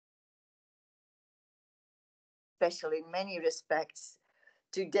special in many respects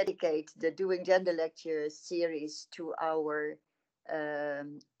to dedicate the Doing Gender Lecture series to our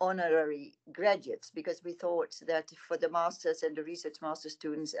honorary graduates, because we thought that for the master's and the research master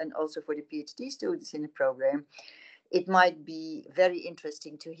students and also for the PhD students in the program, it might be very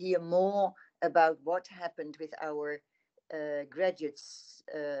interesting to hear more about what happened with our graduates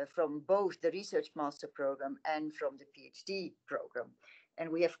from both the research master program and from the PhD program. And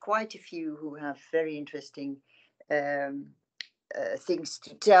we have quite a few who have very interesting things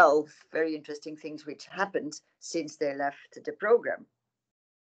to tell, very interesting things which happened since they left the program.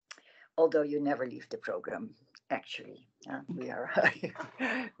 Although you never leave the program, actually.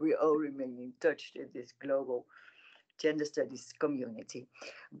 We all remain in touch in this global gender studies community.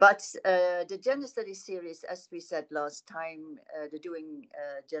 But the gender studies series, as we said last time, the Doing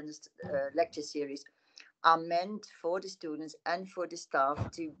Gender Lecture series, are meant for the students and for the staff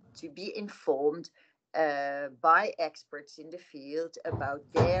to be informed by experts in the field about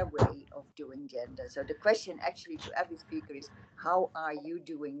their way of doing gender. So the question actually to every speaker is, how are you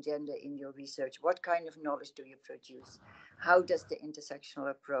doing gender in your research? What kind of knowledge do you produce? How does the intersectional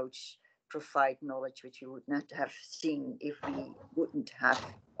approach provide knowledge which you would not have seen if we wouldn't have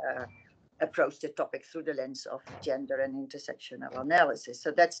approached the topic through the lens of gender and intersectional analysis?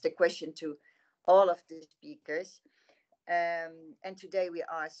 So that's the question to all of the speakers. And today we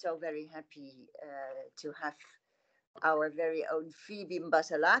are so very happy to have our very own Phoebe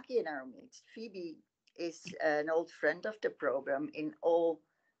Mbasalaki in our midst. Phoebe is an old friend of the program in all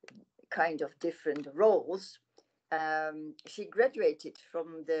kind of different roles. She graduated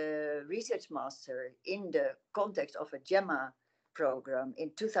from the research master in the context of a GEMA program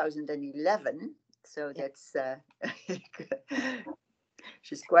in 2011. So that's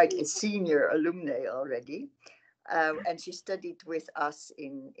she's quite a senior alumni already. And she studied with us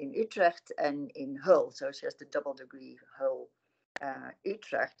in Utrecht and in Hull. So she has the double degree Hull,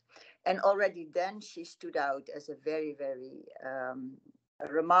 Utrecht. And already then she stood out as a very, very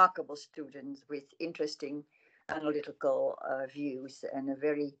remarkable student with interesting analytical views and a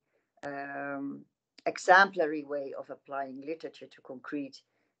very exemplary way of applying literature to concrete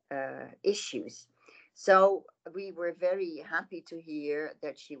issues. So we were very happy to hear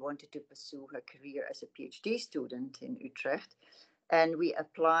that she wanted to pursue her career as a PhD student in Utrecht. And we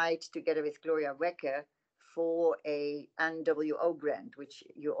applied together with Gloria Wecker for a NWO grant, which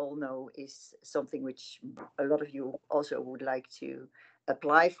you all know is something which a lot of you also would like to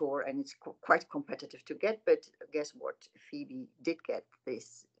apply for. And it's quite competitive to get. But guess what? Phoebe did get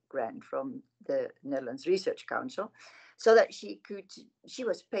this grant from the Netherlands Research Council, so that she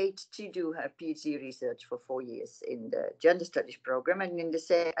was paid to do her PhD research for 4 years in the gender studies program, and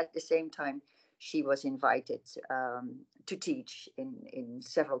at the same time she was invited to teach in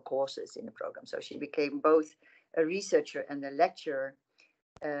several courses in the program. So she became both a researcher and a lecturer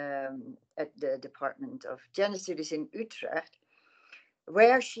at the Department of Gender Studies in Utrecht,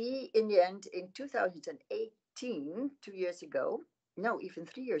 where she, in the end, in 2018, 2 years ago, no, even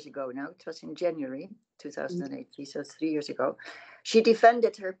 3 years ago now, it was in January 2018, so 3 years ago, she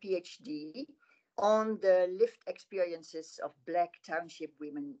defended her PhD on the lived experiences of Black township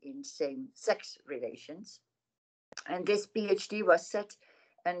women in same-sex relations. And this PhD was set,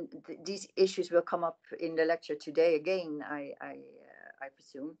 and these issues will come up in the lecture today again, I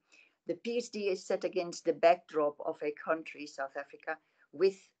presume. The PhD is set against the backdrop of a country, South Africa,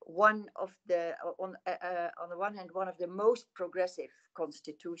 with on the one hand, one of the most progressive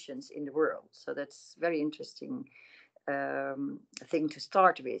constitutions in the world. So that's very interesting thing to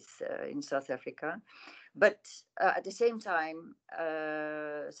start with in South Africa. But at the same time,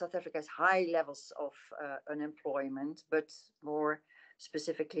 South Africa has high levels of unemployment, but more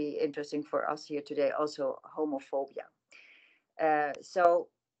specifically interesting for us here today, also homophobia. So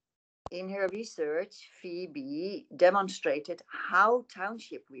in her research, Phoebe demonstrated how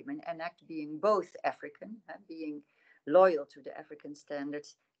township women enact being both African, being loyal to the African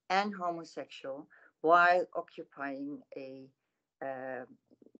standards, and homosexual, while occupying a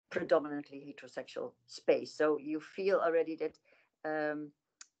predominantly heterosexual space. So you feel already that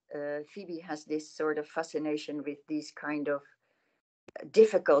Phoebe has this sort of fascination with these kind of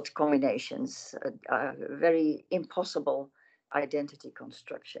difficult combinations, very impossible identity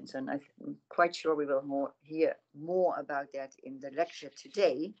constructions. And I'm quite sure we will hear more about that in the lecture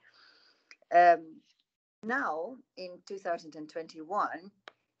today. Now, in 2021,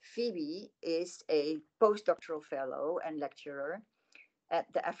 Phoebe is a postdoctoral fellow and lecturer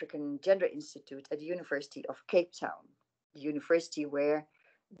at the African Gender Institute at the University of Cape Town, the university where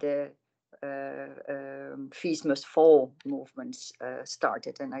the Fees Must Fall movements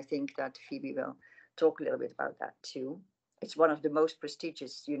started. And I think that Phoebe will talk a little bit about that too. It's one of the most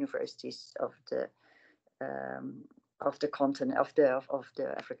prestigious universities of the continent, of the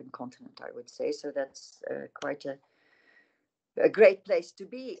African continent, I would say. So that's quite a great place to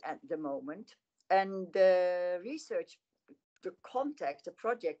be at the moment. And the research, the context, the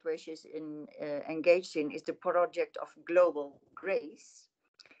project where she's engaged in is the project of global grace,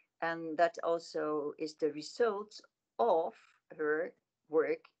 and that also is the result of her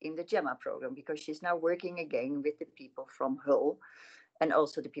work in the GEMMA program, because she's now working again with the people from Hull and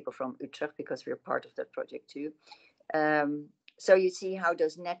also the people from Utrecht, because we're part of that project too. So you see how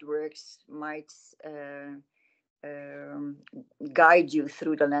those networks might guide you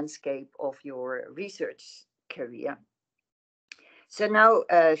through the landscape of your research career. So now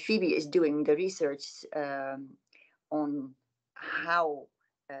Phoebe is doing the research on how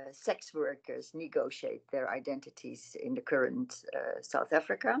sex workers negotiate their identities in the current South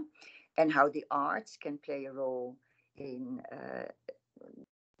Africa, and how the arts can play a role in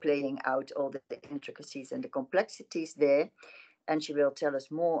playing out all the intricacies and the complexities there. And she will tell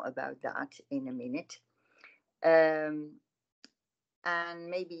us more about that in a minute. And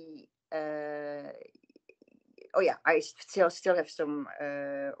maybe, oh yeah, I still have some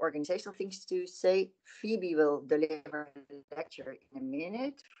organizational things to say. Phoebe will deliver a lecture in a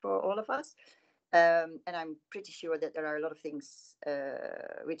minute for all of us. And I'm pretty sure that there are a lot of things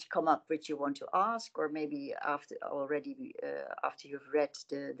which come up which you want to ask, or maybe after you've read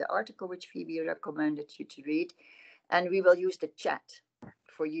the article which Phoebe recommended you to read. And we will use the chat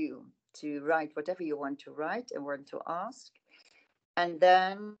for you to write whatever you want to write and want to ask. And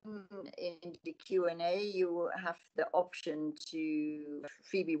then in the Q&A, you have the option to,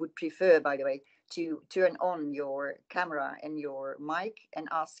 Phoebe would prefer, by the way, to turn on your camera and your mic and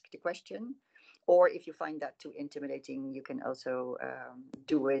ask the question. Or if you find that too intimidating, you can also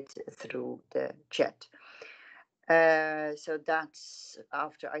do it through the chat. So that's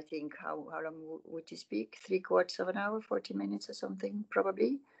after, I think, how long would you speak? 3/4 of an hour, 40 minutes or something,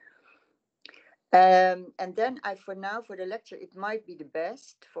 probably. And then for the lecture, it might be the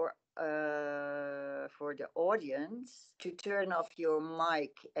best for the audience to turn off your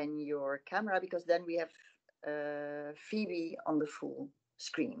mic and your camera, because then we have Phoebe on the full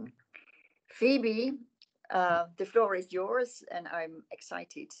screen. Phoebe, the floor is yours, and I'm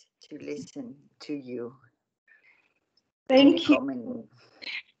excited to listen to you. Thank you.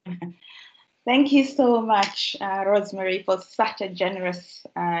 Thank you so much, Rosemary, for such a generous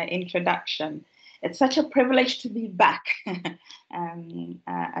introduction. It's such a privilege to be back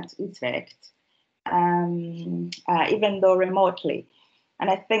at Utrecht, even though remotely. And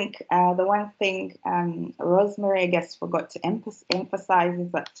I think the one thing Rosemary, I guess, forgot to emphasize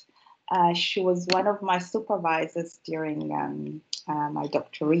is that she was one of my supervisors during my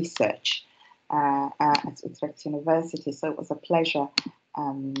doctoral research at Utrecht University. So it was a pleasure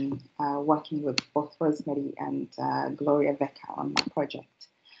working with both Rosemary and Gloria Becker on my project.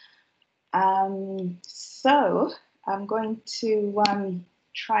 So I'm going to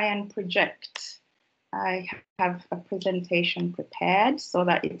try and project. I have a presentation prepared so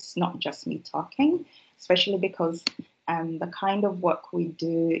that it's not just me talking, especially because the kind of work we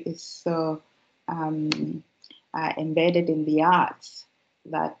do is so embedded in the arts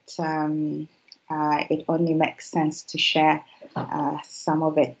that it only makes sense to share some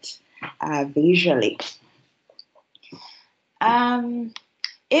of it visually.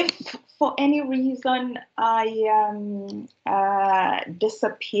 If for any reason I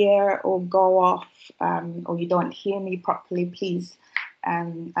disappear or go off, or you don't hear me properly, please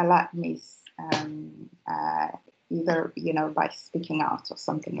alert me either by speaking out or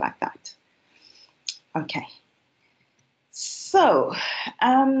something like that. Okay. So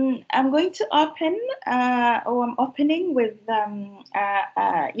I'm going to open, or I'm opening with an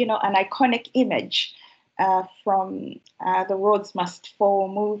iconic image from the Roads Must Fall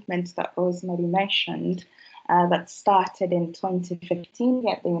movement that Rosemary mentioned, that started in 2015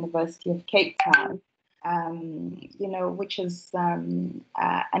 at the University of Cape Town, which is an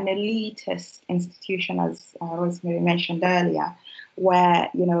elitist institution, as Rosemary mentioned earlier, where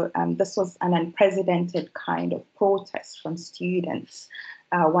this was an unprecedented kind of protest from students,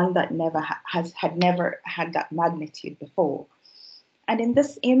 one that had never had that magnitude before. And in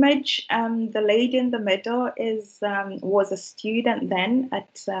this image, the lady in the middle was a student then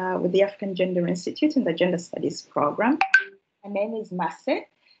with the African Gender Institute in the Gender Studies program. Her name is Masse.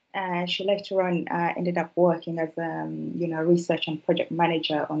 She later on ended up working as a research and project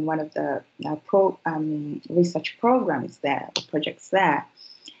manager on one of the research programs there, projects there.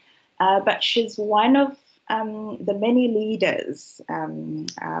 But she's one of the many leaders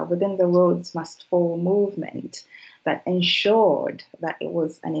within the Rhodes Must Fall movement that ensured that it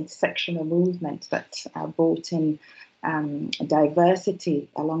was an intersectional movement that brought in diversity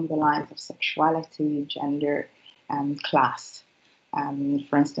along the lines of sexuality, gender, class.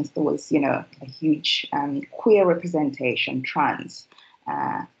 For instance, there was, a huge queer representation, trans,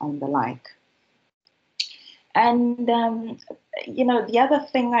 and the like. And, the other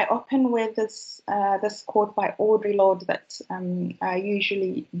thing I open with is this quote by Audre Lorde that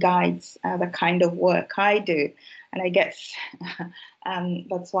usually guides the kind of work I do. And I guess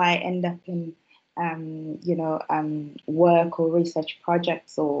that's why I end up in, work or research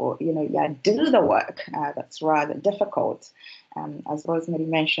projects or, do the work that's rather difficult. As Rosemary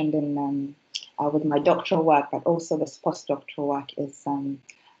mentioned with my doctoral work, but also this postdoctoral work is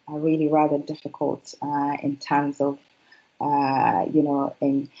really rather difficult in terms of,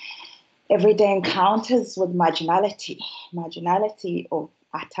 in everyday encounters with marginality of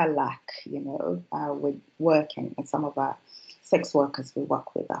utter lack, with working. And some of our sex workers we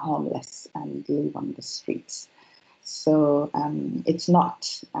work with are homeless and live on the streets. So it's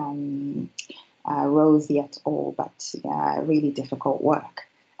not rosy at all, but really difficult work.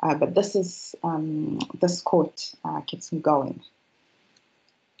 But this quote keeps me going.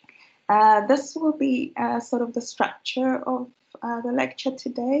 This will be sort of the structure of the lecture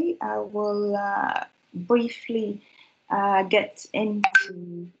today. I will briefly get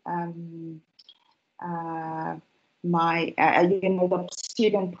into the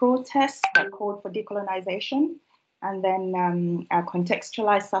student protests that called for decolonization, and then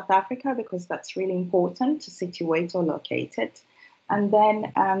contextualize South Africa because that's really important to situate or locate it, and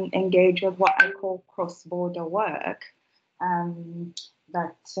then engage with what I call cross-border work.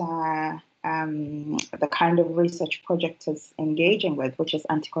 That the kind of research project is engaging with, which is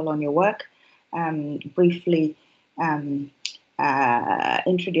anti-colonial work. Briefly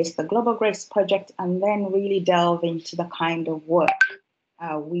introduce the Global Grace Project, and then really delve into the kind of work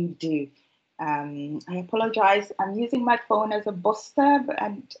we do. I apologize, I'm using my phone as a booster,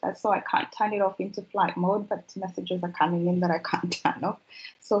 and so I can't turn it off into flight mode, but messages are coming in that I can't turn off.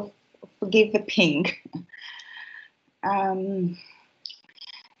 So forgive the ping.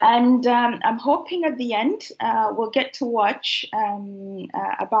 And I'm hoping at the end we'll get to watch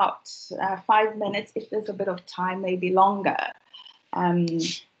about 5 minutes, if there's a bit of time, maybe longer,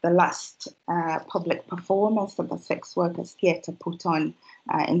 the last public performance that the Sex Workers Theatre put on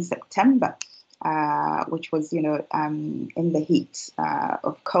in September, which was, in the heat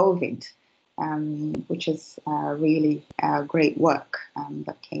of COVID, which is really great work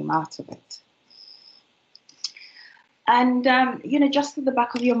that came out of it. And, just at the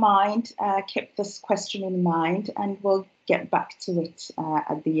back of your mind, keep this question in mind, and we'll get back to it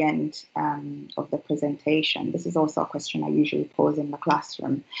at the end of the presentation. This is also a question I usually pose in the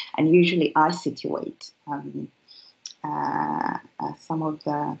classroom, and usually I situate some of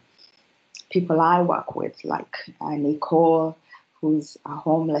the people I work with, like Nicole, who's a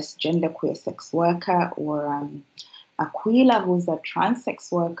homeless genderqueer sex worker, or Aquila, who's a trans sex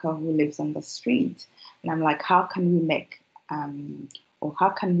worker who lives on the street. And I'm like, how can we make, or how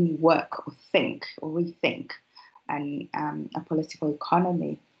can we work or think or rethink a political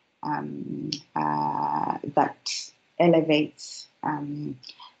economy that elevates them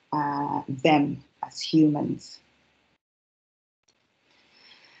as humans?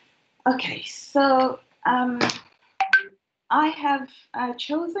 Okay, so I have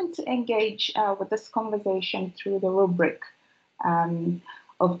chosen to engage with this conversation through the rubric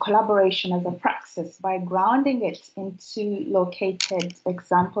of collaboration as a praxis by grounding it into located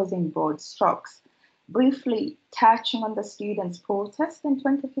examples in broad strokes, briefly touching on the students' protest in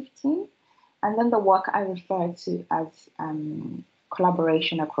 2015, and then the work I refer to as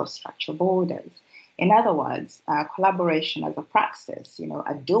collaboration across structural borders. In other words, collaboration as a praxis,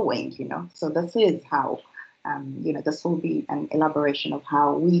 a doing, So this is how, this will be an elaboration of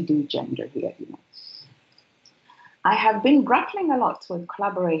how we do gender here, I have been grappling a lot with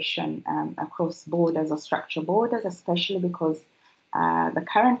collaboration across borders or structural borders, especially because the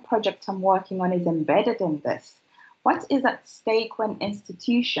current project I'm working on is embedded in this. What is at stake when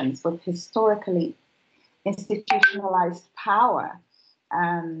institutions with historically institutionalized power,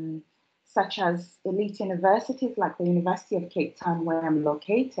 such as elite universities like the University of Cape Town, where I'm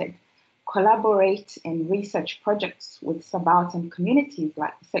located, collaborate in research projects with subaltern communities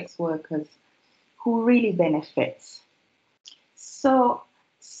like sex workers, who really benefits? So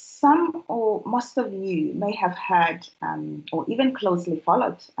some or most of you may have heard or even closely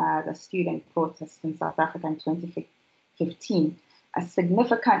followed the student protests in South Africa in 2015 a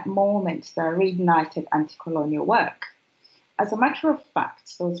significant moment that reignited anti-colonial work. As a matter of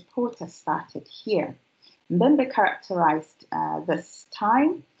fact, those protests started here. And then they characterized this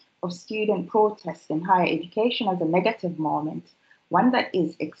time of student protests in higher education as a negative moment, one that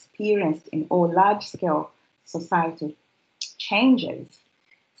is experienced in all large-scale societal changes.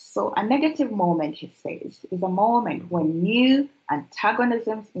 So a negative moment, he says, is a moment when new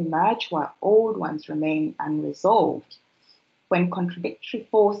antagonisms emerge while old ones remain unresolved, when contradictory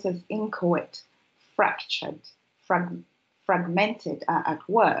forces, inchoate, fractured, fragmented are at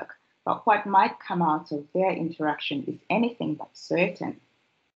work, but what might come out of their interaction is anything but certain.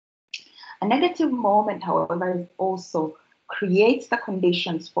 A negative moment, however, also creates the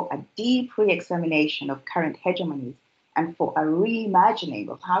conditions for a deep re-examination of current hegemonies and for a reimagining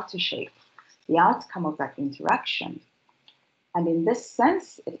of how to shape the outcome of that interaction. And in this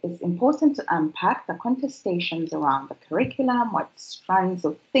sense, it is important to unpack the contestations around the curriculum, what strands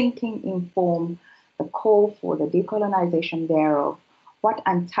of thinking inform the call for the decolonization thereof, what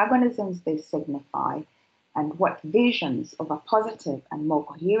antagonisms they signify, and what visions of a positive and more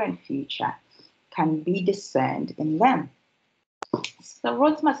coherent future can be discerned in them. So the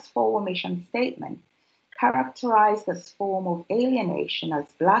Rhodes Must Fall mission statement characterized this form of alienation as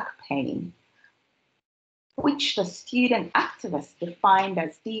Black pain, which the student activists defined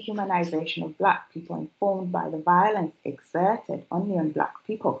as dehumanization of Black people informed by the violence exerted only on Black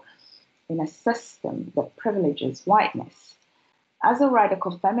people in a system that privileges whiteness. As a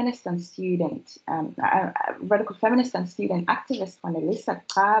radical feminist and student activist, when Elisa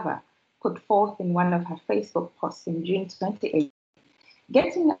Kava put forth in one of her Facebook posts in June 2018,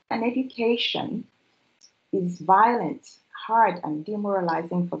 getting an education is violent, hard, and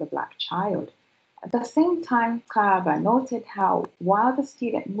demoralizing for the Black child. At the same time, Kava noted how, while the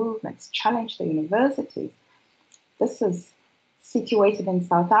student movements challenged the universities, this is situated in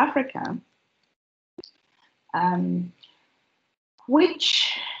South Africa,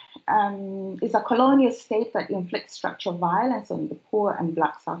 which is a colonial state that inflicts structural violence on the poor and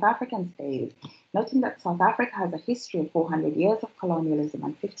Black South Africans daily, noting that South Africa has a history of 400 years of colonialism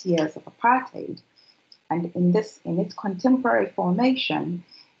and 50 years of apartheid. And in its contemporary formation,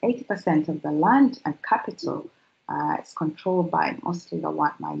 80% of the land and capital is controlled by mostly the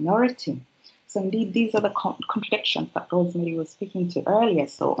white minority. So indeed, these are the contradictions that Rosemary was speaking to earlier.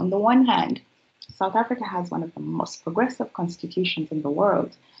 So on the one hand, South Africa has one of the most progressive constitutions in the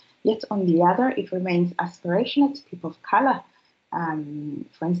world. Yet on the other, it remains aspirational to people of color.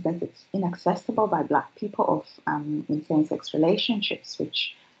 For instance, it's inaccessible by Black people in same-sex relationships,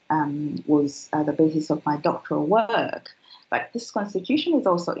 which was the basis of my doctoral work. But this constitution is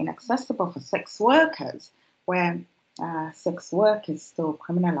also inaccessible for sex workers, where sex work is still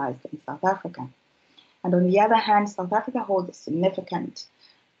criminalized in South Africa. And on the other hand, South Africa holds its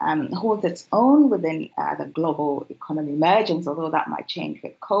own within the global economy emergence, although that might change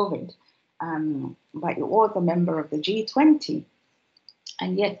with COVID. But it was a member of the G20,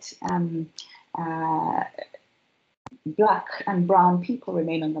 and yet Black and brown people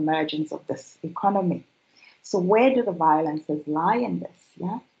remain on the margins of this economy. So where do the violences lie in this?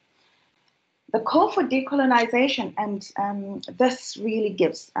 Yeah, the call for decolonization, and this really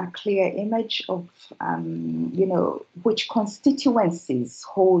gives a clear image of, which constituencies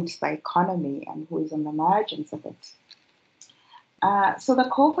hold the economy and who is on the margins of it. So the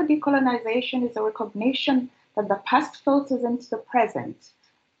call for decolonization is a recognition that the past filters into the present.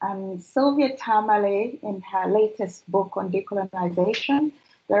 Sylvia Tamale, in her latest book on decolonization,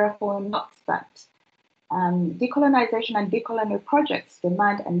 therefore notes that decolonization and decolonial projects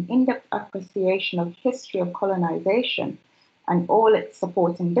demand an in-depth appreciation of history of colonization and all its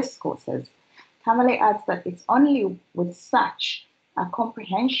supporting discourses. Tamale adds that it's only with such a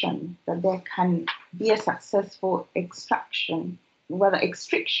comprehension that there can be a successful extraction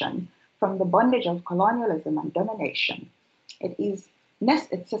from the bondage of colonialism and domination.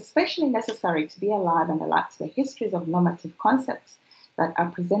 It's especially necessary to be alive and alert to the histories of normative concepts that are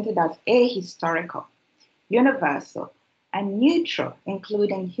presented as ahistorical, universal, and neutral,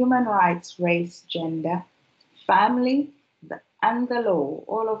 including human rights, race, gender, family, and the law,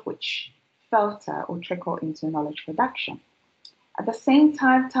 all of which filter or trickle into knowledge production. At the same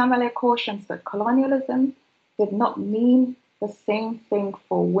time, Tamale cautions that colonialism did not mean the same thing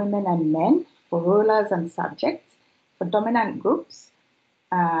for women and men, for rulers and subjects, for dominant groups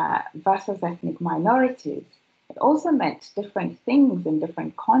versus ethnic minorities. It also meant different things in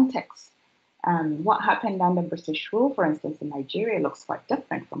different contexts. What happened under British rule, for instance, in Nigeria looks quite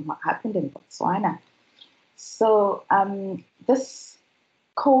different from what happened in Botswana. So this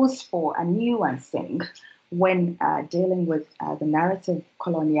calls for a nuancing when dealing with the narrative of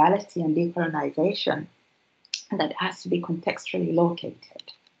coloniality and decolonization, and that has to be contextually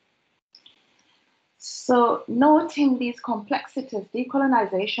located. So, noting these complexities,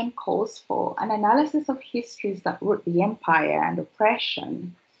 decolonization calls for an analysis of histories that root the empire and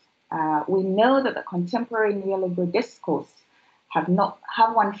oppression. We know that the contemporary neoliberal discourse have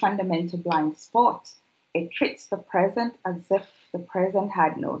one fundamental blind spot. It treats the present as if the present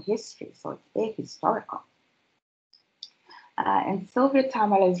had no history, so it's ahistorical. In Sylvia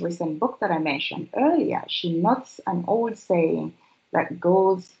Tamale's recent book that I mentioned earlier, she notes an old saying that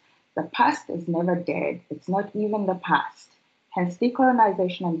goes, "The past is never dead, it's not even the past." Hence,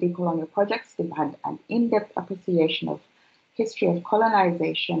 decolonization and decolonial projects demand an in-depth appreciation of history of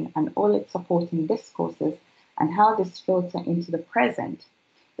colonization and all its supporting discourses and how this filter into the present.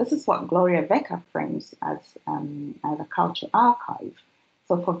 This is what Gloria Becker frames as a cultural archive.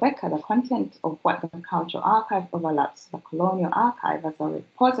 So for Becker, the content of what the cultural archive overlaps the colonial archive as a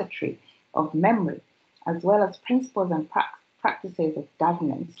repository of memory, as well as principles and practices of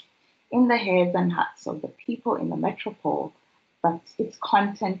governance in the heads and hearts of the people in the metropole, but its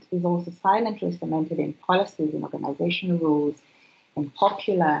content is also silently cemented in policies, in organizational rules, in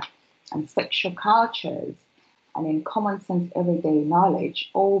popular and sexual cultures, and in common sense everyday knowledge,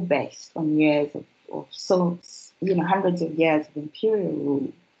 all based on years of hundreds of years of imperial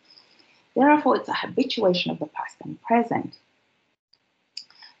rule. Therefore, it's a habituation of the past and present.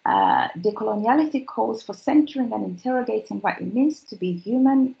 Decoloniality calls for centering and interrogating what it means to be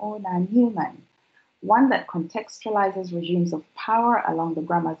human or non-human, one that contextualizes regimes of power along the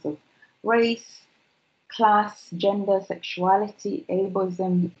grammars of race, class, gender, sexuality,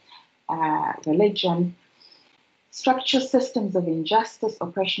 ableism, religion. Structural systems of injustice,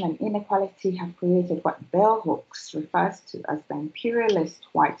 oppression, and inequality have created what Bell Hooks refers to as the imperialist,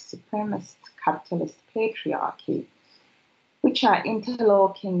 white supremacist, capitalist patriarchy, which are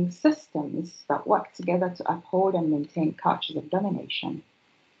interlocking systems that work together to uphold and maintain cultures of domination.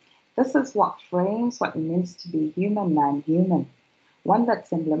 This is what frames what it means to be human, non-human, one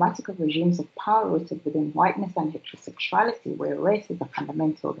that's emblematic of regimes of power rooted within whiteness and heterosexuality, where race is a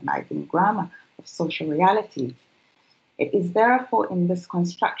fundamental organizing grammar of social realities. It is therefore in this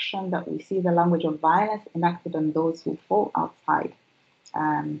construction that we see the language of violence enacted on those who fall outside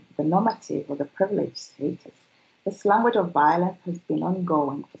the normative or the privileged status. This language of violence has been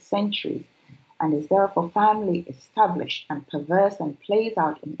ongoing for centuries and is therefore firmly established and perverse and plays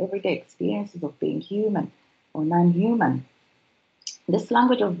out in everyday experiences of being human or non-human. This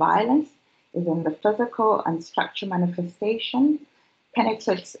language of violence is in the physical and structural manifestation,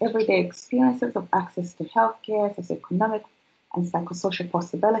 penetrates everyday experiences of access to healthcare, socioeconomic and psychosocial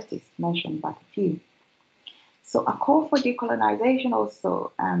possibilities, mentioned but a few. So a call for decolonization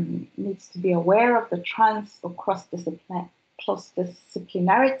also needs to be aware of the trans or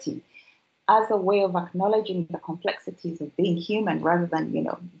cross-disciplinarity as a way of acknowledging the complexities of being human rather than,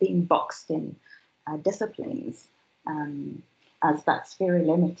 being boxed in disciplines, as that's very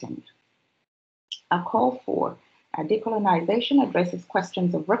limiting. A call for decolonization addresses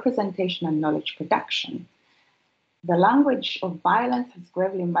questions of representation and knowledge production. The language of violence has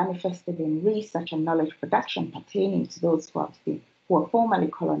gravely manifested in research and knowledge production pertaining to those who are formerly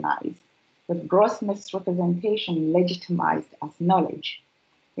colonized, with gross misrepresentation legitimized as knowledge.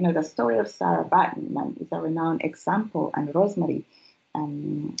 The story of Sarah Bateman is a renowned example, and Rosemary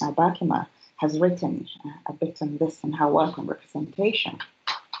Bakima has written a bit on this and her work on representation.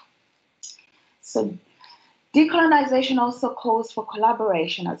 So decolonization also calls for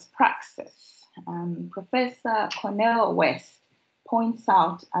collaboration as praxis. Professor Cornel West points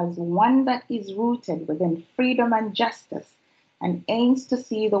out as one that is rooted within freedom and justice and aims to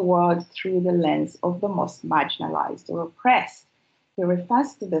see the world through the lens of the most marginalized or oppressed. He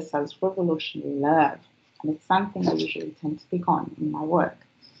refers to this as revolutionary love, and it's something I usually tend to pick on in my work.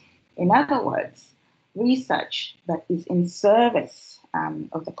 In other words, research that is in service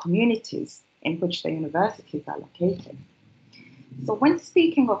of the communities in which the universities are located. So when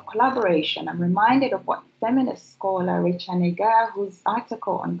speaking of collaboration, I'm reminded of what feminist scholar Richa Negar, whose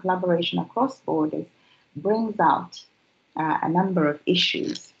article on collaboration across borders brings out a number of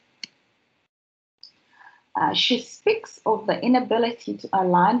issues. She speaks of the inability to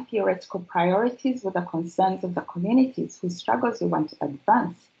align theoretical priorities with the concerns of the communities whose struggles we want to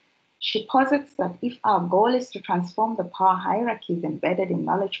advance. She posits that if our goal is to transform the power hierarchies embedded in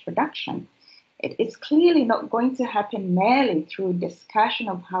knowledge production, it is clearly not going to happen merely through discussion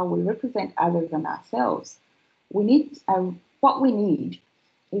of how we represent others and ourselves. What we need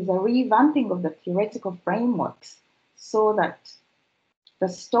is a revamping of the theoretical frameworks so that the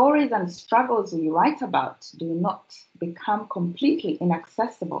stories and struggles we write about do not become completely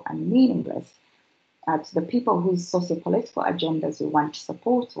inaccessible and meaningless to the people whose socio-political agendas we want to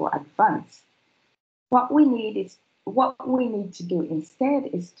support or advance. What we need to do instead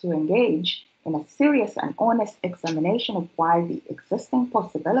is to engage in a serious and honest examination of why the existing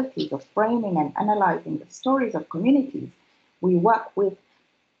possibilities of framing and analyzing the stories of communities we work with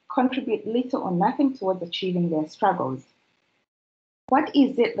contribute little or nothing towards achieving their struggles. What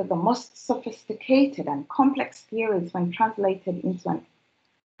is it that the most sophisticated and complex theories, when translated into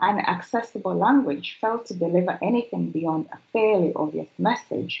an accessible language, fail to deliver anything beyond a fairly obvious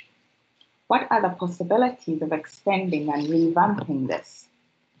message? What are the possibilities of extending and revamping this?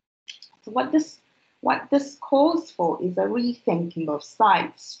 So what this calls for is a rethinking of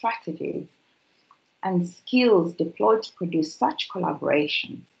sites, strategies, and skills deployed to produce such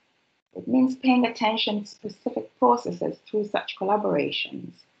collaborations. It means paying attention to specific processes through such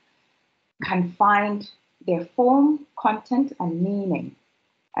collaborations can find their form, content, and meaning.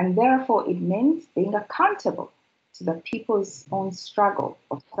 And therefore, it means being accountable to the people's own struggle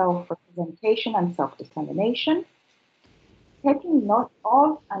of self-representation and self-determination, taking note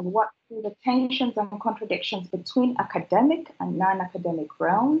of and work through the tensions and contradictions between academic and non-academic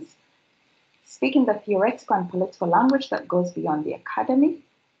realms, speaking the theoretical and political language that goes beyond the academy,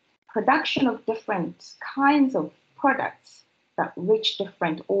 production of different kinds of products that reach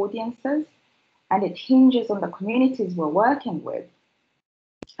different audiences, and it hinges on the communities we're working with,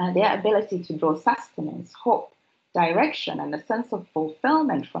 their ability to draw sustenance, hope, direction, and a sense of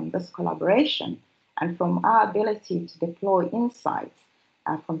fulfillment from this collaboration, and from our ability to deploy insights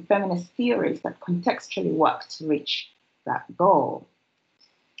from feminist theories that contextually work to reach that goal.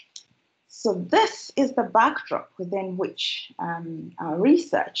 So this is the backdrop within which our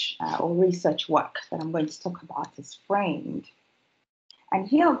research or research work that I'm going to talk about is framed. And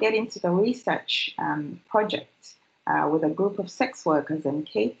here I'll get into the research project with a group of sex workers in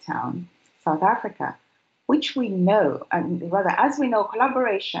Cape Town, South Africa, which we know, and rather as we know,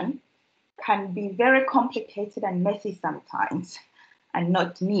 collaboration can be very complicated and messy sometimes and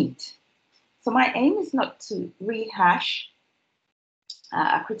not neat. So my aim is not to rehash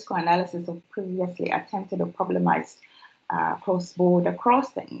a critical analysis of previously attempted or problematized cross-border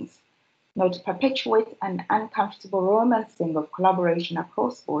crossings, nor to perpetuate an uncomfortable romancing of collaboration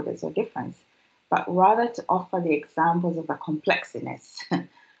across borders or difference, but rather to offer the examples of the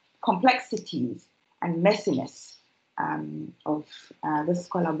complexities and messiness of this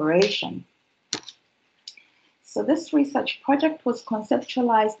collaboration. So this research project was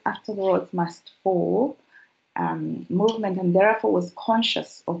conceptualized after the Roads Must Fall movement, and therefore was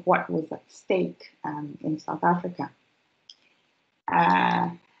conscious of what was at stake in South Africa.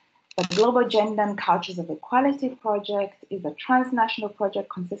 The Global Gender and Cultures of Equality project is a transnational project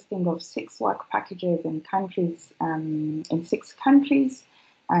consisting of 6 work packages in countries, in 6 countries,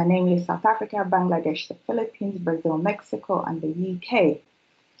 namely South Africa, Bangladesh, the Philippines, Brazil, Mexico, and the UK.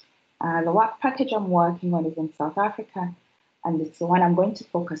 The work package I'm working on is in South Africa, and it's the one I'm going to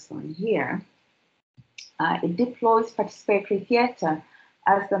focus on here. It deploys participatory theatre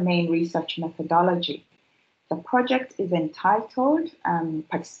as the main research methodology. The project is entitled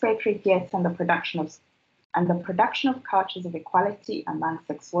Participatory Theatre and the Production of Cultures of Equality Among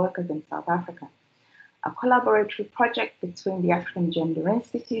Sex Workers in South Africa, a collaboratory project between the African Gender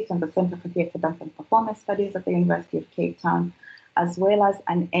Institute and the Centre for Theatre, Dance and Performance Studies at the University of Cape Town, as well as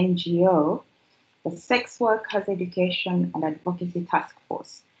an NGO, the Sex Workers Education and Advocacy Task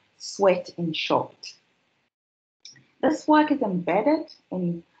Force, SWET in short. This work is embedded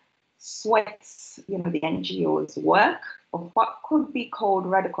in SWET's, the NGO's work of what could be called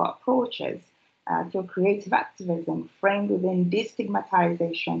radical approaches through creative activism framed within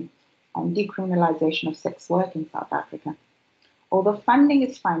destigmatization and decriminalization of sex work in South Africa. Although funding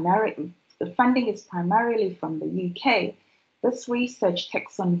is primarily from the UK, this research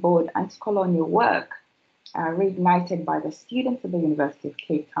takes on board anti-colonial work reignited by the students at the University of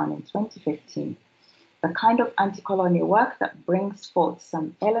Cape Town in 2015. The kind of anti-colonial work that brings forth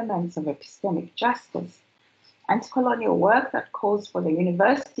some elements of epistemic justice, anti-colonial work that calls for the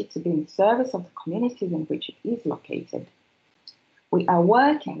university to be in service of the communities in which it is located. We are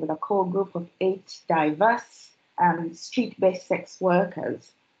working with a core group of 8 diverse street-based sex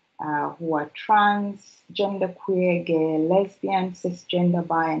workers who are trans, genderqueer, gay, lesbian, cisgender,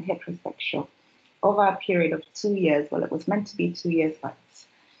 bi, and heterosexual over a period of 2 years. Well, it was meant to be 2 years, but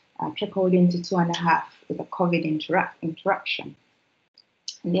trickled into 2.5 with a COVID interruption.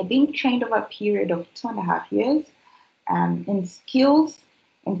 And they're being trained over a period of 2.5 years in skills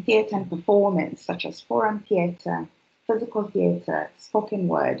in theatre and performance, such as forum theatre, physical theatre, spoken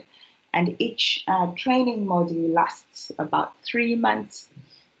word, and each training module lasts about 3 months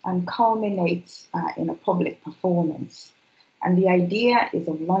and culminates in a public performance. And the idea is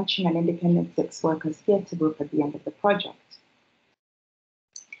of launching an independent sex workers theatre group at the end of the project.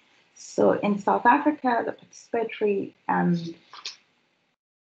 So in South Africa, the participatory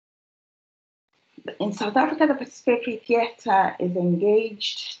theatre is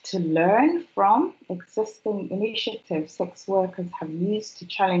engaged to learn from existing initiatives sex workers have used to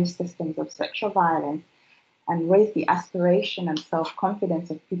challenge systems of sexual violence and raise the aspiration and self-confidence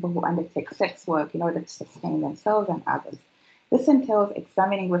of people who undertake sex work in order to sustain themselves and others. This entails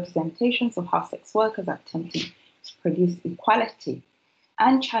examining representations of how sex workers are attempting to produce equality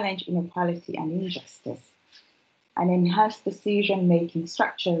and challenge inequality and injustice, and enhance decision-making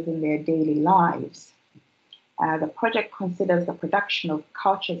structures in their daily lives. The project considers the production of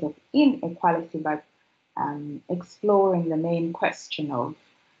cultures of inequality by exploring the main question of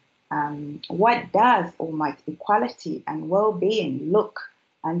what does or might equality and well-being look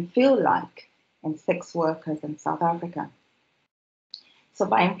and feel like in sex workers in South Africa. So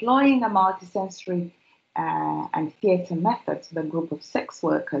by employing a multisensory and theatre methods, the group of sex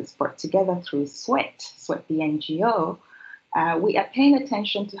workers brought together through SWEAT the NGO, we are paying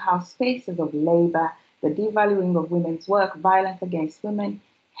attention to how spaces of labour, the devaluing of women's work, violence against women,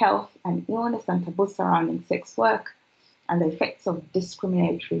 health and illness and taboos surrounding sex work, and the effects of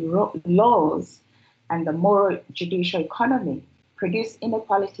discriminatory laws and the moral judicial economy produce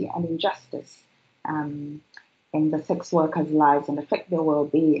inequality and injustice in the sex workers' lives and affect their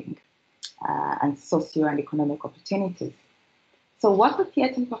well-being and socio and economic opportunities. So work with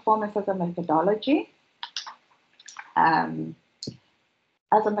theatre and performance as a methodology, as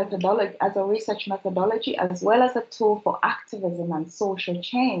a research methodology, as well as a tool for activism and social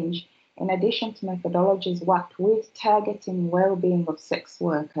change, in addition to methodologies worked with targeting well-being of sex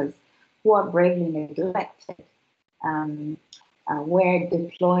workers who are bravely neglected, where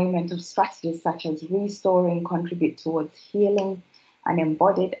deployment of strategies such as restoring contribute towards healing and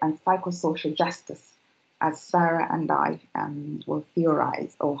embodied and psychosocial justice, as Sarah and I will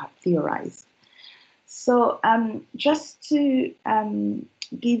theorize or have theorized. So just to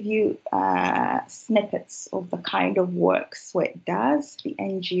give you snippets of the kind of work SWEAT does, the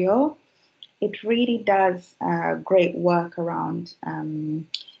NGO, it really does great work around,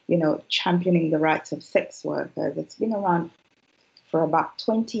 championing the rights of sex workers. It's been around for about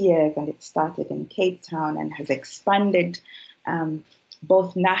 20 years, and it started in Cape Town and has expanded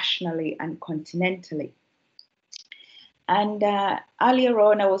both nationally and continentally. And earlier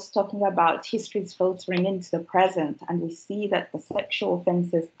on, I was talking about history's filtering into the present, and we see that the Sexual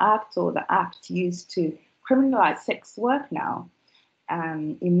Offences Act, or the act used to criminalize sex work now,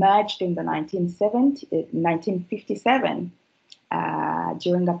 emerged in the 1957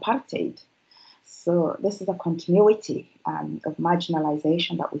 during apartheid. So this is a continuity of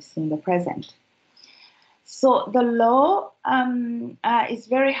marginalization that we see in the present. So the law is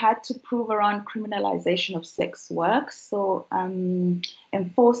very hard to prove around criminalization of sex work. So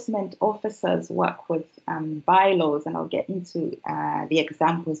enforcement officers work with bylaws, and I'll get into the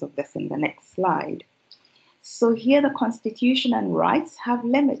examples of this in the next slide. So here the Constitution and rights have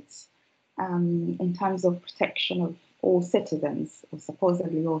limits in terms of protection of all citizens, or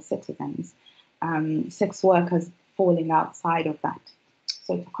supposedly all citizens, sex workers falling outside of that.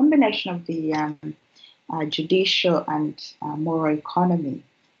 So it's a combination of the judicial and moral economy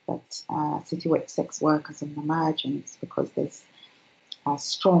that situates sex workers on the margins, because there's a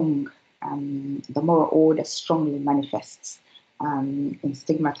strong, the moral order strongly manifests in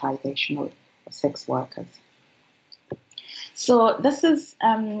stigmatization of sex workers. So this is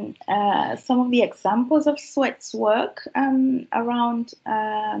some of the examples of SWEAT's work around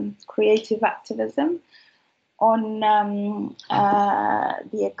creative activism. On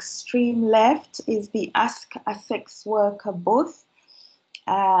the extreme left is the Ask a Sex Worker booth.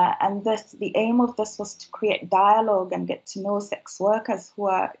 And the aim of this was to create dialogue and get to know sex workers who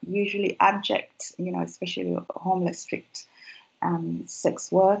are usually abject, especially homeless, strict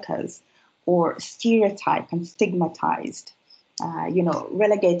sex workers, or stereotyped and stigmatized,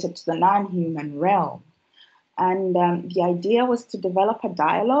 relegated to the non-human realm. And the idea was to develop a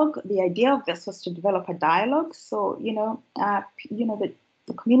dialogue. The idea of this was to develop a dialogue, so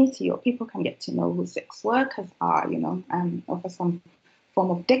the community or people can get to know who sex workers are, and offer some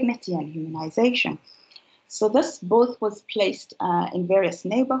form of dignity and humanization. So this booth was placed in various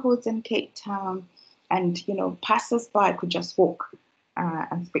neighborhoods in Cape Town, and passers-by could just walk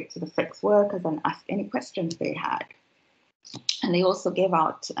and speak to the sex workers and ask any questions they had. And they also gave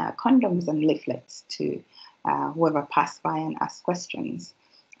out condoms and leaflets to whoever passed by and asked questions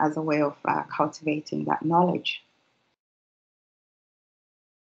as a way of cultivating that knowledge.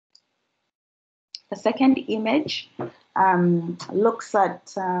 The second image looks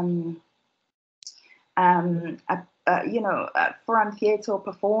at foreign theatre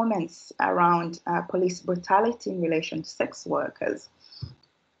performance around police brutality in relation to sex workers.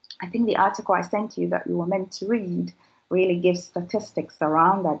 I think the article I sent you that you were meant to read really gives statistics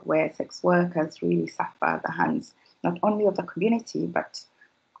around that, where sex workers really suffer at the hands not only of the community, but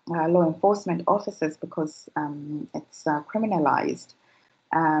law enforcement officers, because it's criminalized.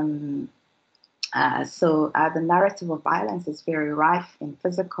 So the narrative of violence is very rife in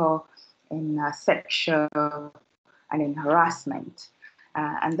physical, in sexual, and in harassment.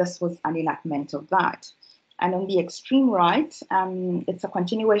 And this was an enactment of that. And on the extreme right, it's a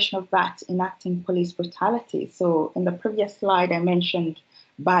continuation of that, enacting police brutality. So in the previous slide, I mentioned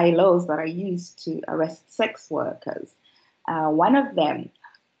bylaws that are used to arrest sex workers. One of them,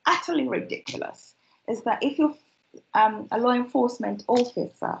 utterly ridiculous, is that if you a law enforcement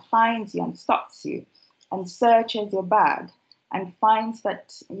officer finds you and stops you and searches your bag and finds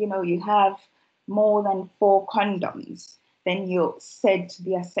that you have more than 4 condoms, then you're said to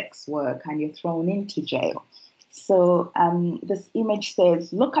be a sex worker and you're thrown into jail. So this image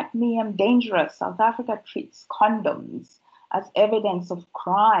says, "Look at me, I'm dangerous. South Africa treats condoms as evidence of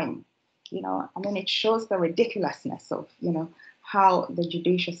crime." It shows the ridiculousness of how the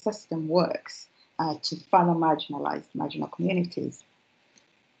judicial system works to further marginalize marginal communities.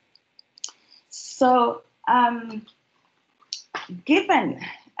 So, given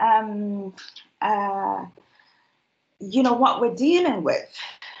what we're dealing with,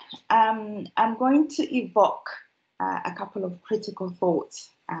 I'm going to evoke a couple of critical thoughts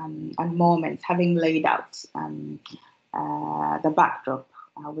and moments, having laid out the backdrop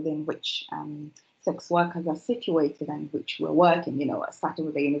within which sex workers are situated and which we're working. I started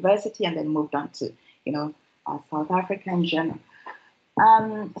with the university and then moved on to, South Africa in general.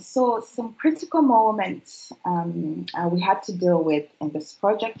 So some critical moments we had to deal with in this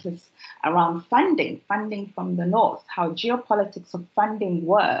project is around funding from the North, how geopolitics of funding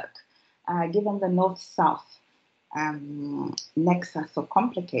work, given the North-South nexus of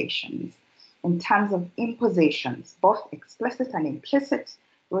complications in terms of impositions, both explicit and implicit,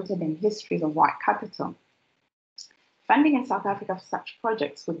 rooted in histories of white capital. Funding in South Africa for such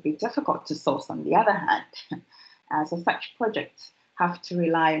projects would be difficult to source on the other hand. So such projects have to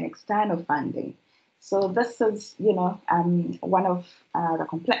rely on external funding. So this is, one of the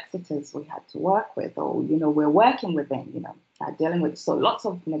complexities we had to work with, or, we're working within, dealing with. So lots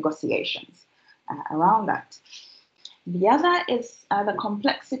of negotiations around that. The other is the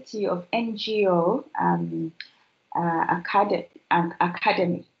complexity of NGO academy,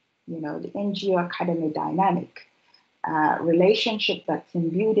 the NGO academy dynamic, relationship that's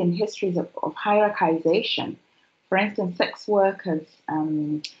imbued in histories of hierarchization. For instance, sex workers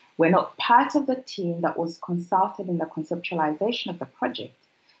were not part of the team that was consulted in the conceptualization of the project,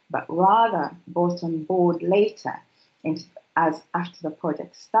 but rather brought on board later as after the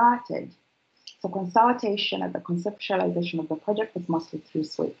project started. So consultation and the conceptualization of the project was mostly through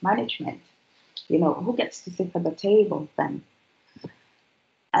suite management. Who gets to sit at the table then?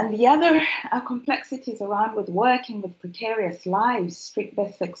 And the other complexities around with working with precarious lives,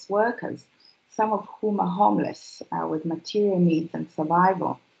 street-based sex workers, some of whom are homeless with material needs and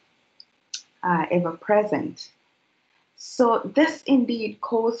survival ever present. So this indeed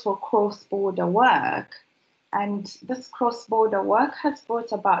calls for cross-border work. And this cross-border work has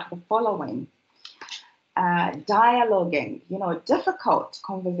brought about the following. Dialoguing, difficult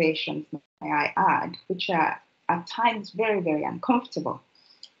conversations, may I add, which are at times very, very uncomfortable.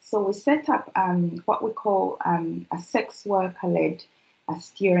 So we set up what we call a sex worker-led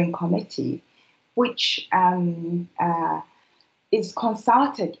steering committee, which is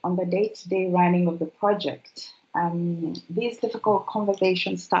consulted on the day-to-day running of the project. These difficult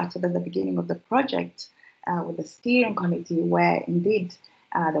conversations started at the beginning of the project with the steering committee, where indeed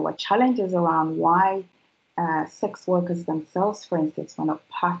there were challenges around why sex workers themselves, for instance, were not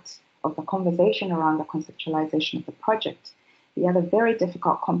part of the conversation around the conceptualization of the project. The other very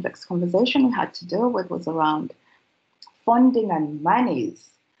difficult, complex conversation we had to deal with was around funding and monies,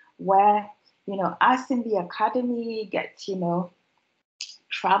 where, us in the academy get,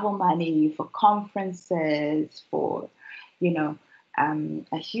 travel money for conferences, for,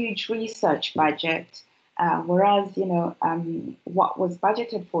 a huge research budget, whereas, what was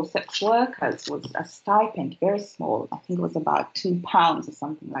budgeted for sex workers was a stipend, very small. I think it was about £2 or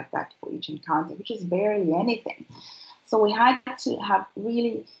something like that for each encounter, which is barely anything. So we had to have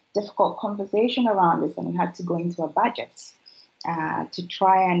really difficult conversation around this, and we had to go into a budget to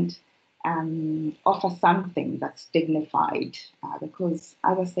try and offer something that's dignified, because,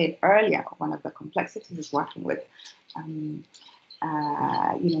 as I said earlier, one of the complexities is working with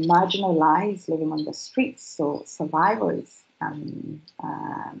marginalized, living on the streets, so survivors.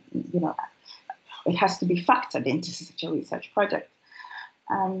 It has to be factored into such a research project.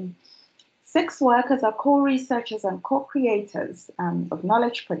 Sex workers are co-researchers and co-creators of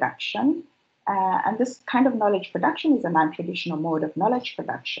knowledge production. And this kind of knowledge production is a non-traditional mode of knowledge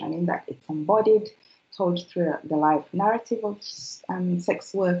production in that it's embodied, told through the life narrative of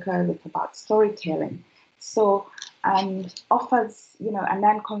sex workers. It's about storytelling. So offers, a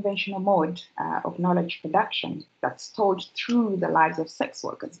non-conventional mode of knowledge production that's told through the lives of sex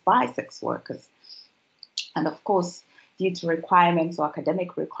workers, by sex workers. And of course, due to requirements or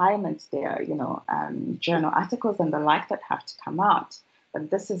academic requirements, there are, journal articles and the like that have to come out. But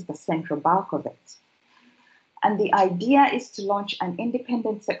this is the central bulk of it. And the idea is to launch an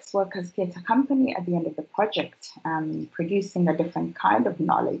independent sex workers theatre company at the end of the project, producing a different kind of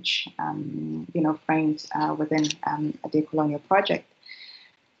knowledge, framed within a decolonial project.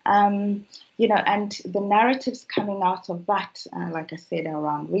 And the narratives coming out of that, like I said,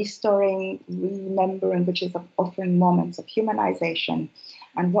 around restoring, remembering, which is offering moments of humanization,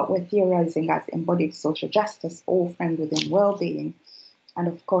 and what we're theorizing as embodied social justice, all framed within well-being, and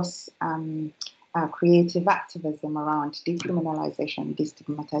of course, creative activism around decriminalization and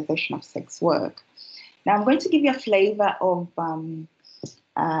destigmatization of sex work. Now, I'm going to give you a flavor of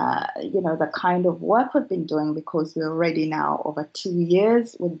the kind of work we've been doing, because we're already now over 2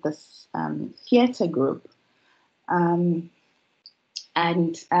 years with this theatre group. And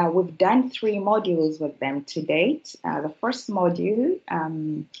we've done 3 modules with them to date. The first module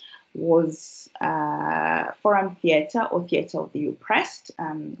was forum theatre, or theatre of the oppressed,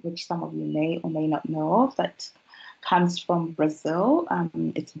 which some of you may or may not know of, that comes from Brazil.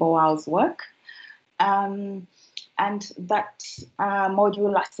 It's Boal's work. And that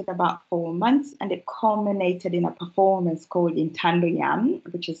module lasted about 4 months, and it culminated in a performance called Intando Yam,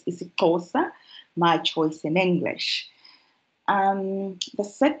 which is isiXhosa, My Choice in English. The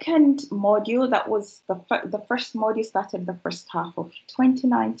second module, that was the first module, started the first half of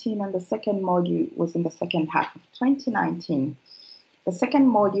 2019, and the second module was in the second half of 2019. The second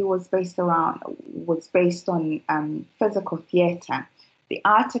module was based on physical theatre. The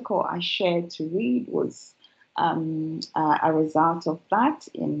article I shared to read was a result of that.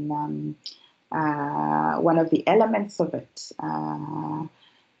 In one of the elements of it,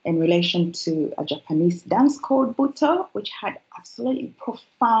 in relation to a Japanese dance called Buto, which had absolutely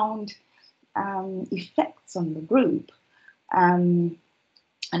profound effects on the group. And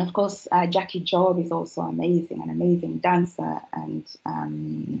of course, Jackie Job is also an amazing dancer and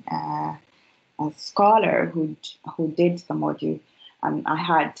a scholar who did the module. I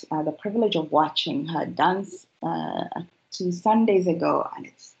had the privilege of watching her dance 2 Sundays ago, and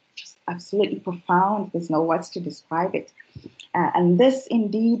it's just absolutely profound. There's no words to describe it. And this,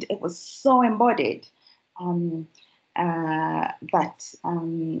 indeed, it was so embodied that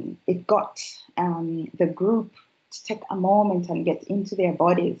it got the group to take a moment and get into their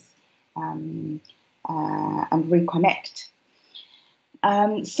bodies and reconnect.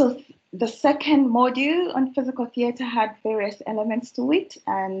 So the second module on physical theatre had various elements to it,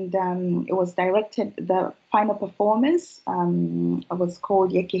 and it was directed, the final performance was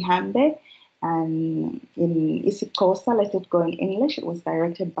called Yeki Hambe, and in isiXhosa, Let It Go in English, it was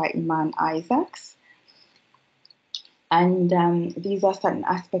directed by Iman Isaacs. And these are certain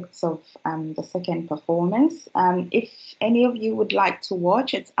aspects of the second performance. If any of you would like to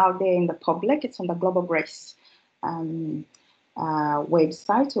watch, it's out there in the public. It's on the Global Grace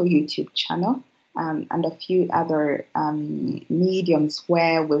website or YouTube channel, and a few other mediums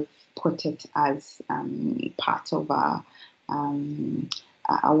where we've put it as part of our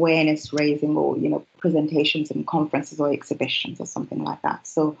awareness raising, or presentations in conferences or exhibitions or something like that.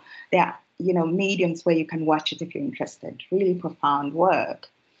 So there are mediums where you can watch it if you're interested. Really profound work.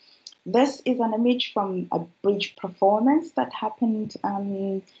 This is an image from a bridge performance that happened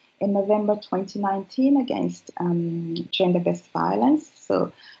in November 2019 against gender-based violence.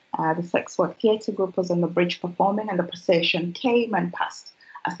 So the Sex Work Theatre group was on the bridge performing, and the procession came and passed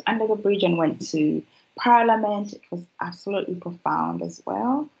us under the bridge and went to Parliament. It was absolutely profound as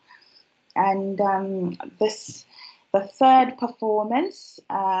well. And the third performance,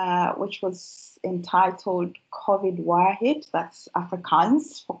 which was entitled COVID Wahid, that's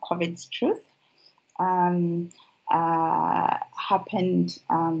Afrikaans for COVID's Truth, happened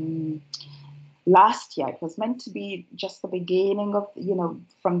last year. It was meant to be just the beginning of,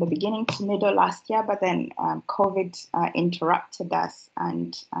 from the beginning to middle last year, but then COVID interrupted us,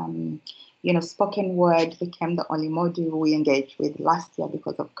 and spoken word became the only module we engaged with last year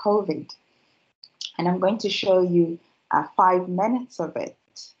because of COVID. And I'm going to show you 5 minutes of it.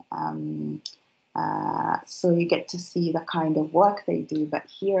 So you get to see the kind of work they do. But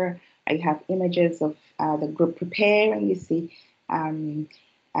here I have images of the group preparing. You see,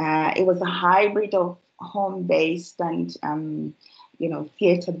 it was a hybrid of home-based and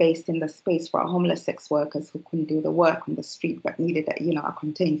theatre-based in the space for homeless sex workers who couldn't do the work on the street but needed a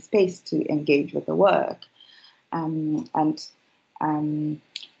contained space to engage with the work.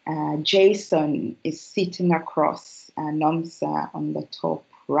 Jason is sitting across Nomsa on the top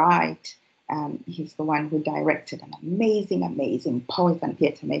right. He's the one who directed, an amazing poet and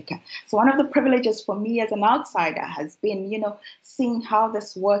theatre maker. So one of the privileges for me as an outsider has been, seeing how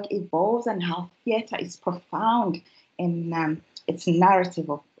this work evolves and how theatre is profound in its narrative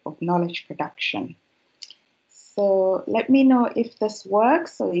of knowledge production. So let me know if this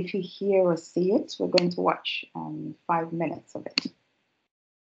works. So if you hear or see it, we're going to watch 5 minutes of it.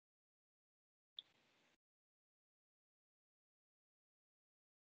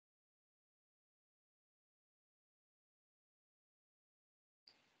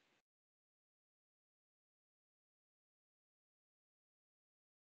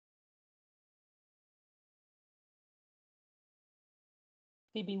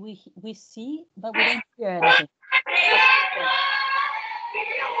 Phoebe, we see, but we don't hear anything.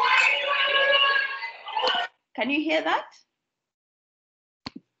 Can you hear that?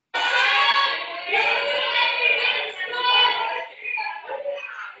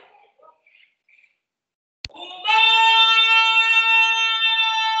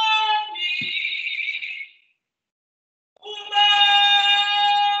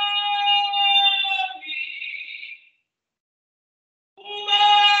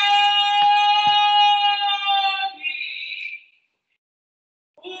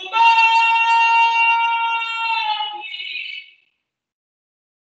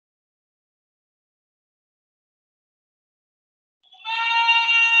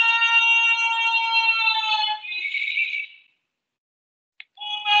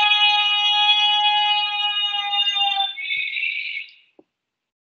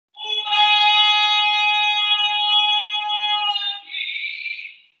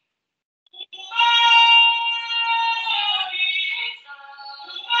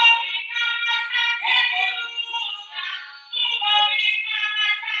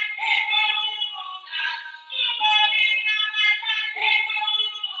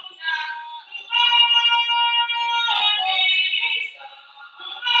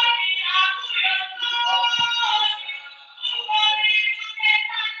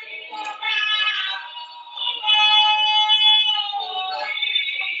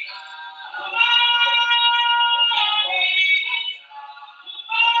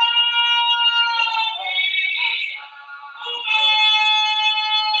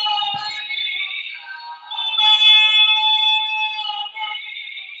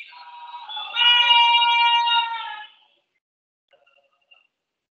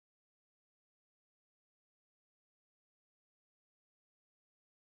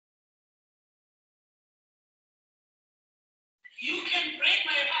 You can break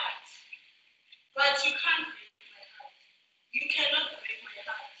my heart, but you can't break my heart. You cannot break my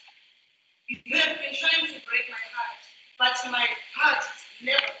heart. You have been trying to break my heart, but my heart is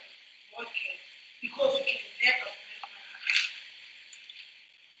never broken because you can never break my heart.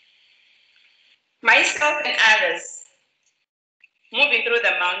 Myself and others moving through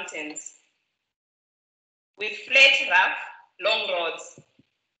the mountains with flat, rough, long roads,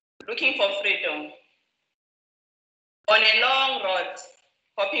 looking for freedom. On a long road,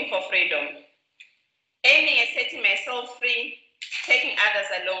 hoping for freedom. Aiming at setting myself free, taking others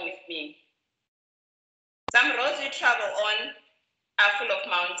along with me. Some roads we travel on are full of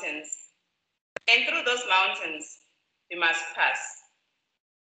mountains, and through those mountains, we must pass.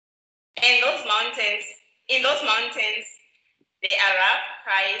 And in those mountains, there are rough,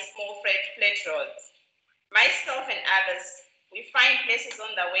 high, small, flat roads. Myself and others, we find places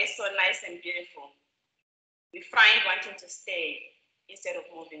on the way so nice and beautiful. We find wanting to stay instead of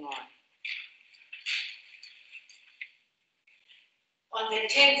moving on. On the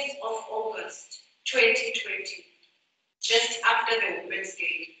 10th of August, 2020, just after the Women's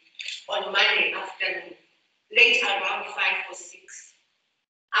Day, on Monday afternoon, late around 5 or 6,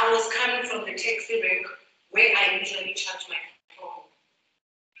 I was coming from the taxi rank where I usually charge my phone.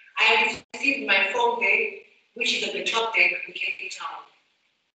 I had received my phone there, which is on the top deck in Cape Town.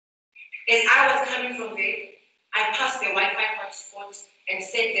 As I was coming from there, I passed the Wi-Fi hotspot and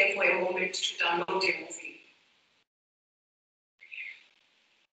sat there for a moment to download a movie.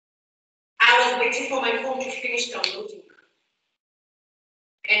 I was waiting for my phone to finish downloading.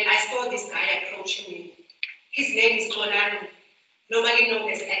 And I saw this guy approaching me. His name is Konanu, normally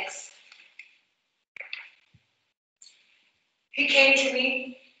known as X. He came to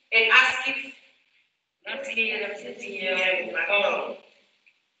me and asked if I'm sitting here with my phone.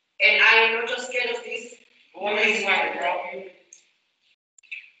 And I am not just scared of this. What is my problem?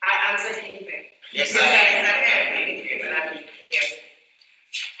 I answered him back. Yes, I am. Yes.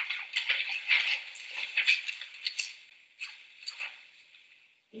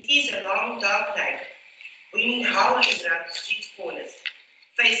 It is a long, dark night. Wind howling around the street corners.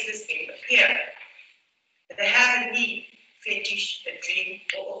 Faceless men appear. They have a need, fetish, a dream,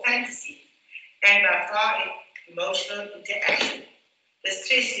 or a fantasy, and by far emotional interaction. The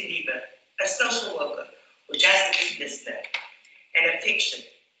stress reliever, a social worker, or just a good listener, and affection.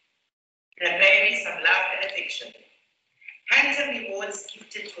 And maybe some love and affection. Handsome rewards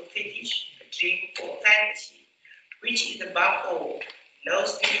gifted for fetish, a dream, or a fantasy, which is above all, no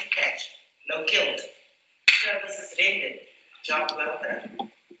strings attached, no guilt. Services rendered, job well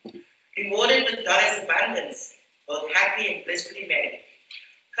done. Rewarded with dollars abundance, both happy and blissfully married.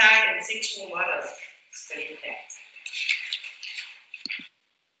 Kind and sexual models still intact.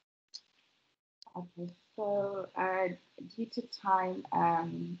 Okay, so due to time,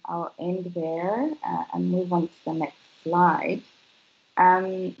 I'll end there and move on to the next slide.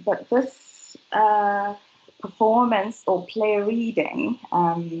 But this performance or play reading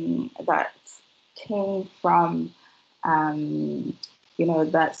that came from,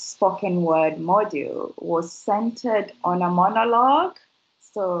 that spoken word module was centered on a monologue.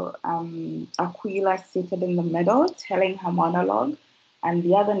 So Aquila seated in the middle, telling her monologue, and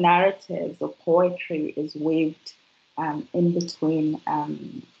the other narratives or poetry is weaved in between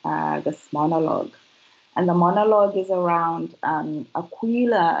this monologue. And the monologue is around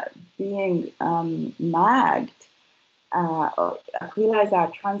Aquila being nagged. Aquila is our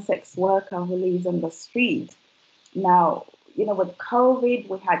trans-sex worker who lives on the street. Now, with COVID,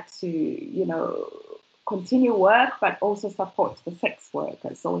 we had to, continue work, but also support the sex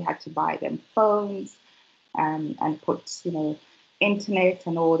workers. So we had to buy them phones and put, internet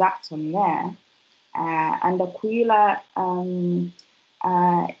and all that on there. And Aquila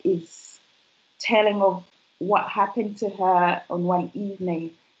is telling of what happened to her on one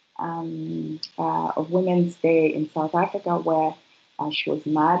evening of Women's Day in South Africa, where she was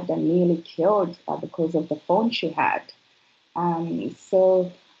nagged and nearly killed because of the phone she had.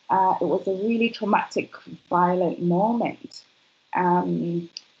 So it was a really traumatic, violent moment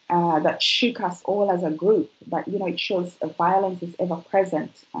that shook us all as a group. But it shows violence is ever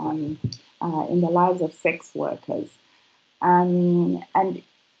present in the lives of sex workers. And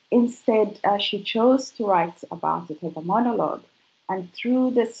instead, she chose to write about it as a monologue. And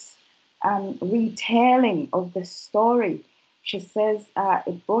through this retelling of the story, she says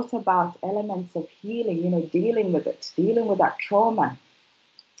it brought about elements of healing, dealing with it, dealing with that trauma,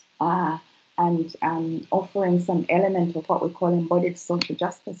 and offering some element of what we call embodied social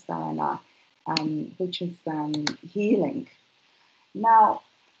justice, Diana, which is healing. Now,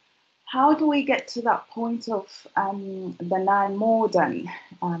 how do we get to that point of the non-modern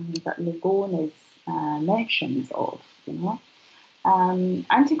that Lugones mentions of,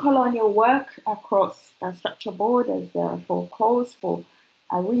 Anti-colonial work across structural borders, therefore, calls for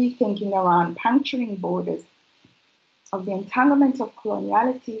a rethinking around puncturing borders of the entanglement of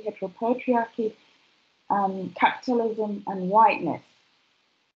coloniality, heteropatriarchy, capitalism, and whiteness.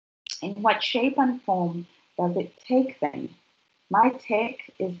 In what shape and form does it take then? My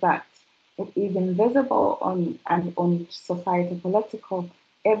take is that it is invisible on society political,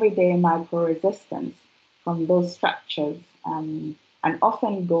 everyday micro-resistance from those structures and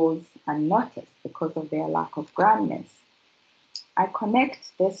often goes unnoticed because of their lack of grandness. I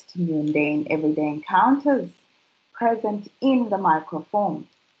connect this to mundane everyday encounters present in the microform.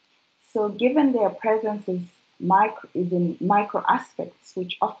 So given their presence is in micro aspects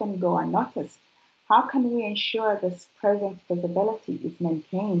which often go unnoticed, how can we ensure this present visibility is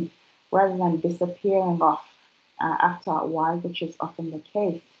maintained rather than disappearing off after a while, which is often the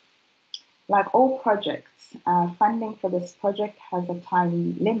case? Like all projects, funding for this project has a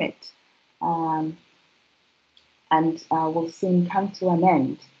time limit and will soon come to an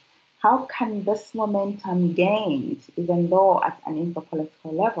end. How can this momentum gained, even though at an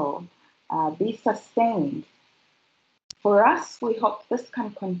interpolitical level, be sustained? For us, we hope this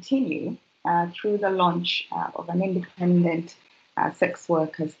can continue through the launch of an independent sex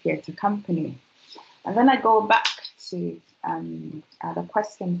workers theatre company. And then I go back to the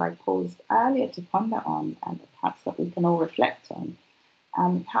questions I posed earlier to ponder on, and perhaps that we can all reflect on.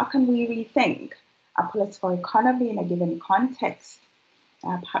 How can we rethink a political economy in a given context?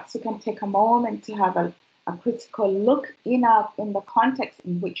 Perhaps we can take a moment to have a critical look in the context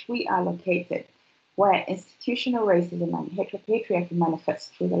in which we are located, where institutional racism and heteropatriarchy manifests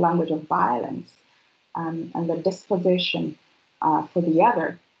through the language of violence and the disposition for the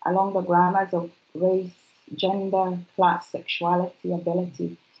other along the grammars of race, gender, class, sexuality,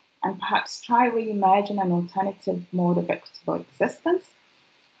 ability, and perhaps try reimagine an alternative mode of equitable existence.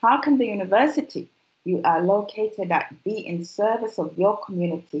 How can the university you are located at be in service of your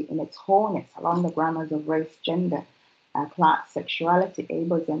community in its wholeness along the grammars of race, gender, class, sexuality,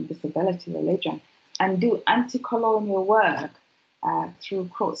 ableism, disability, religion, and do anti-colonial work through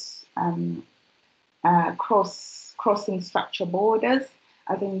crossing structure borders,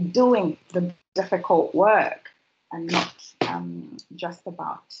 as in doing the difficult work and not just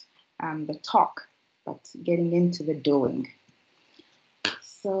about the talk, but getting into the doing.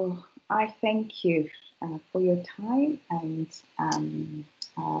 So I thank you for your time and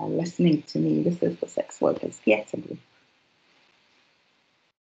listening to me. This is the Sex Workers Theatre Group.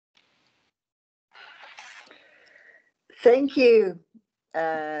 Thank you,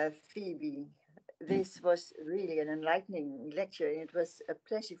 Phoebe. This was really an enlightening lecture, and it was a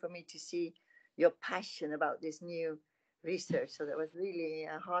pleasure for me to see your passion about this new research. So that was really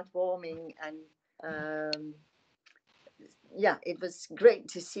heartwarming, and yeah, it was great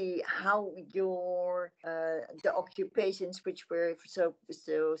to see how your the occupations which were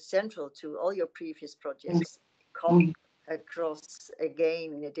so central to all your previous projects come across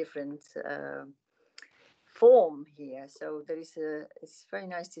again in a different form here. So it's very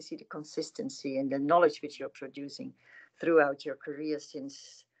nice to see the consistency and the knowledge which you're producing throughout your career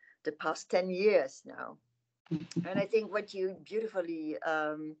since the past 10 years now. And I think what you beautifully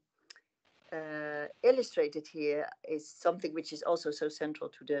illustrated here is something which is also so central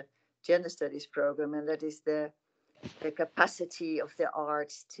to the gender studies program, and that is the capacity of the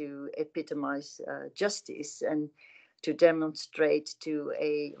arts to epitomize justice and to demonstrate to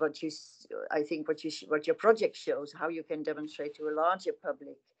what your project shows, how you can demonstrate to a larger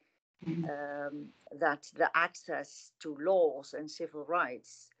public that the access to laws and civil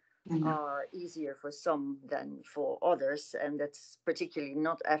rights are easier for some than for others, and that's particularly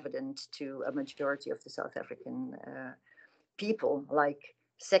not evident to a majority of the South African people, like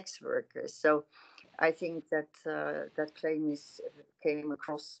sex workers. So I think that that claim came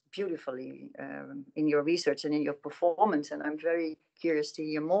across beautifully in your research and in your performance, and I'm very curious to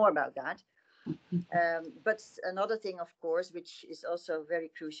hear more about that. But another thing, of course, which is also very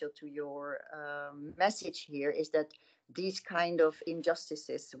crucial to your message here, is that these kind of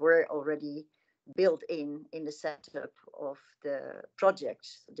injustices were already built in the setup of the project,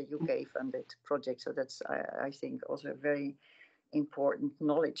 the UK-funded project. So that's, I think, also a very important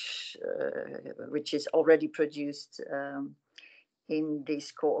knowledge, which is already produced in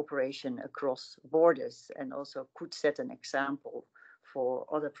this cooperation across borders, and also could set an example for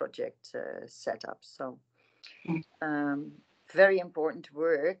other project setups. So very important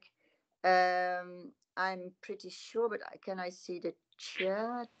work. I'm pretty sure, but can I see the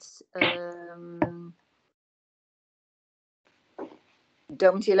chat?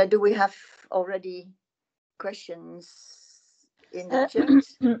 Domitila, do we have already questions in the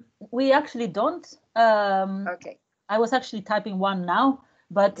chat? We actually don't. Okay. I was actually typing one now,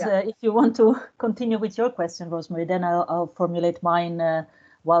 but if you want to continue with your question, Rosemary, then I'll formulate mine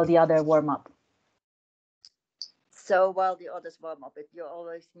while the other warm up. So while the others warm up, you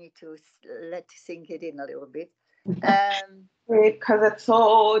always need to let sink it in a little bit. Because it's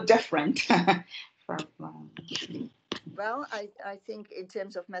so different. Well, I think in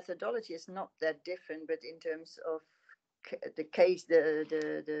terms of methodology, it's not that different, but in terms of the case,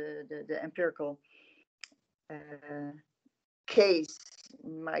 the empirical case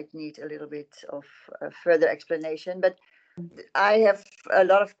might need a little bit of further explanation. But I have a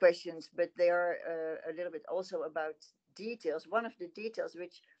lot of questions, but they are a little bit also about details. One of the details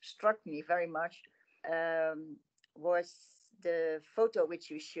which struck me very much was the photo which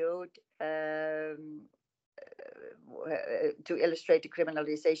you showed to illustrate the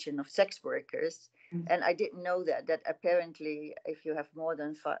criminalization of sex workers. And I didn't know that apparently if you have more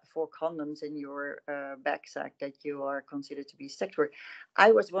than 4 condoms in your backpack, that you are considered to be sex work.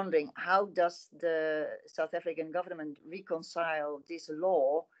 I was wondering, how does the South African government reconcile this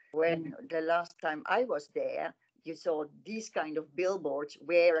law when the last time I was there, you saw these kind of billboards,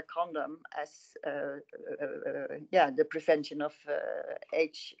 wear a condom as the prevention of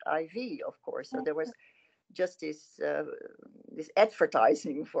HIV, of course. So there was just this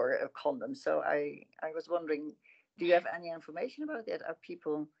advertising for a condom. So I was wondering, do you have any information about that? Are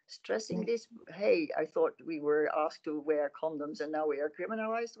people stressing this? Hey, I thought we were asked to wear condoms and now we are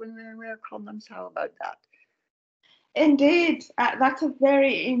criminalized when we wear condoms. How about that? Indeed, that's a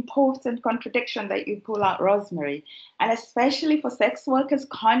very important contradiction that you pull out, Rosemary, and especially for sex workers,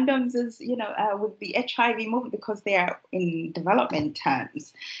 condoms is, with the HIV movement, because they are in development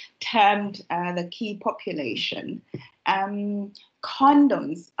terms, termed the key population.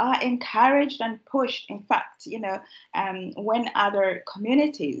 Condoms are encouraged and pushed. In fact, when other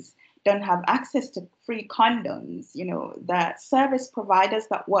communities don't have access to free condoms, the service providers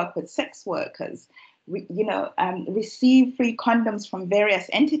that work with sex workers receive free condoms from various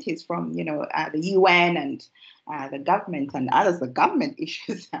entities, from the UN and the government and others. The government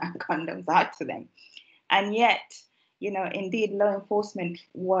issues condoms out to them, and yet indeed law enforcement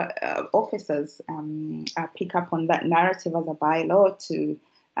officers pick up on that narrative as a bylaw to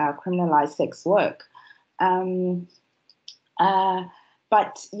criminalize sex work.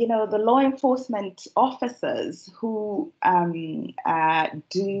 But the law enforcement officers who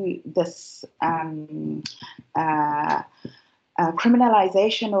do this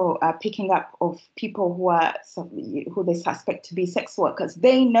criminalization or picking up of people who they suspect to be sex workers,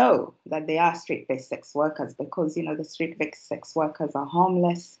 they know that they are street-based sex workers, because the street-based sex workers are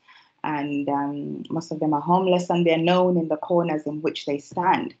homeless, and most of them are homeless, and they're known in the corners in which they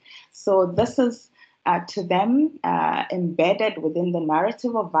stand. So this is to them embedded within the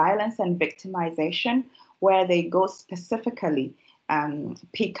narrative of violence and victimization, where they go specifically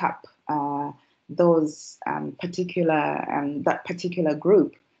pick up those that particular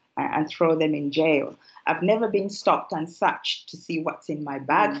group and throw them in jail. I've never been stopped and searched to see what's in my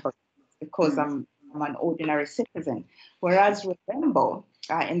bag, for because I'm an ordinary citizen. Whereas with Rembo,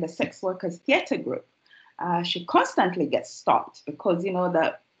 in the sex workers theatre group, she constantly gets stopped because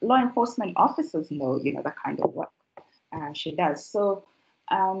the law enforcement officers know the kind of work she does. So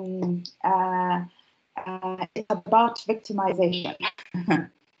it's about victimization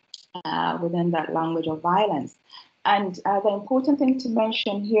within that language of violence. And the important thing to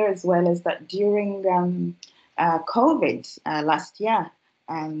mention here as well is that during COVID last year,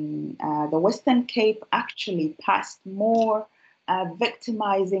 the Western Cape actually passed more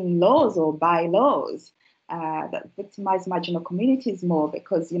victimizing laws or bylaws that victimize marginal communities more,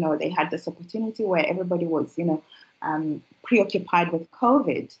 because they had this opportunity where everybody was preoccupied with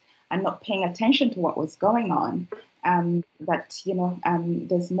COVID and not paying attention to what was going on.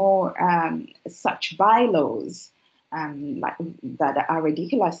 There's more such bylaws that are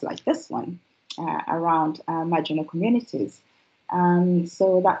ridiculous, like this one, around marginal communities.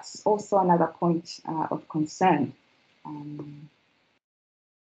 So that's also another point of concern.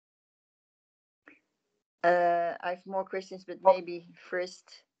 I have more questions, but maybe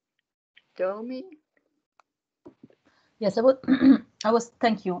first, Domi. Yes,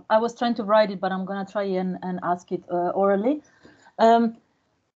 thank you. I was trying to write it, but I'm going to try and ask it orally. Well,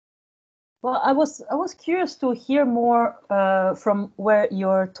 I was curious to hear more from where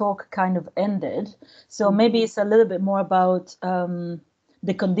your talk kind of ended. So maybe it's a little bit more about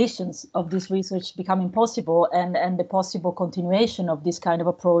the conditions of this research becoming possible and the possible continuation of this kind of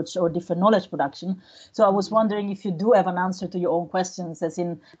approach or different knowledge production. So I was wondering if you do have an answer to your own questions, as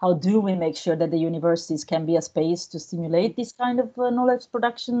in how do we make sure that the universities can be a space to stimulate this kind of knowledge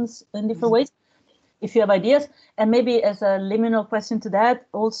productions in different ways? If you have ideas. And maybe as a liminal question to that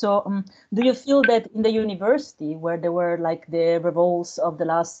also, do you feel that in the university, where there were like the revolts of the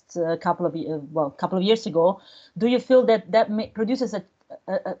last couple of years ago, do you feel that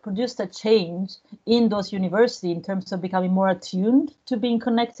produced a change in those universities in terms of becoming more attuned to being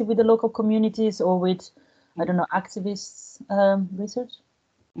connected with the local communities or with, I don't know, activists research?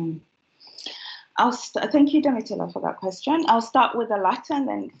 Thank you, Domitila, for that question. I'll start with the latter and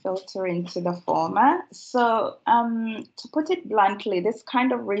then filter into the former. So to put it bluntly, this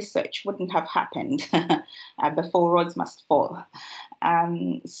kind of research wouldn't have happened before Roads Must Fall.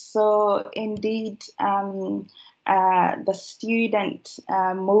 So indeed, the student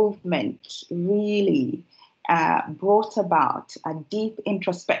movement really brought about a deep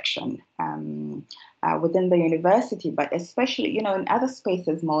introspection within the university, but especially, in other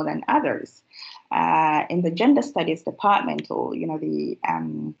spaces more than others. In the gender studies department, or the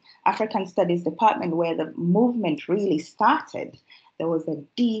African studies department, where the movement really started, there was a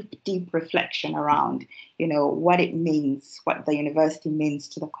deep reflection around what it means, what the university means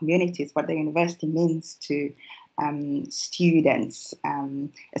to the communities, what the university means to students,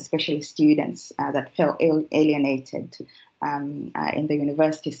 especially students that felt alienated in the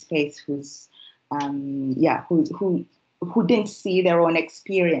university space, who didn't see their own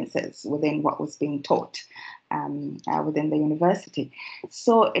experiences within what was being taught within the university.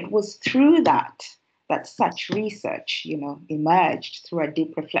 So it was through that such research, emerged through a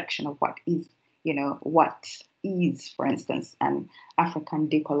deep reflection of what is, for instance, African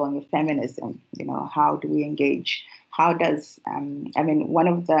decolonial feminism. How do we engage? How does, one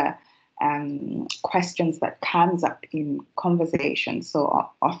of the questions that comes up in conversation so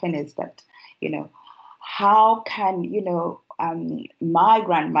often is that, how can, my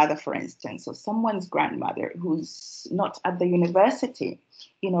grandmother, for instance, or someone's grandmother who's not at the university,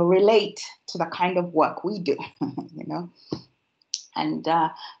 relate to the kind of work we do, And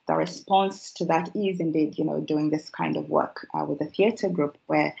the response to that is indeed, doing this kind of work with the theatre group,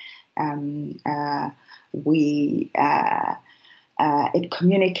 where it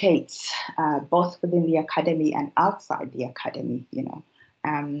communicates both within the academy and outside the academy,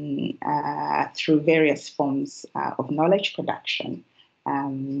 through various forms of knowledge production.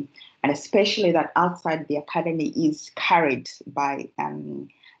 And especially that outside the academy is carried by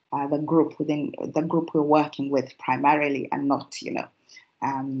the group we're working with primarily, and not,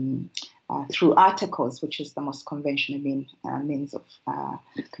 through articles, which is the most conventional means of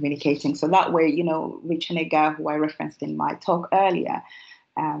communicating. So that way, Richenega, who I referenced in my talk earlier,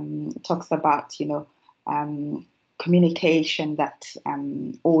 talks about, communication that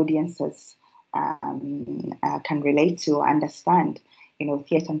audiences can relate to or understand.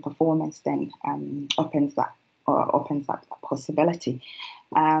 Theatre and performance then opens that possibility.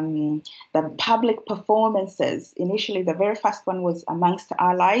 The public performances, initially the very first one was amongst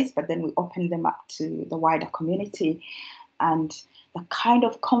allies, but then we opened them up to the wider community. And the kind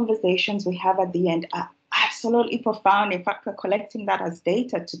of conversations we have at the end are absolutely profound. In fact, we're collecting that as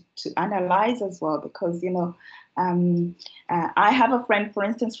data to analyze as well, because, I have a friend, for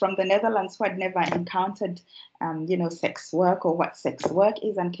instance, from the Netherlands who had never encountered, sex work or what sex work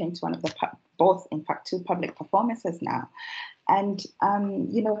is, and came to one of the both, in fact, 2 public performances now. And,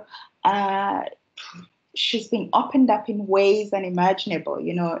 she's been opened up in ways unimaginable.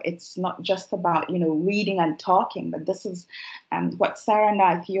 It's not just about, reading and talking, but this is what Sarah and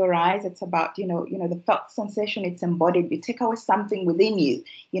I theorize. It's about, the felt sensation, it's embodied. You take away something within you,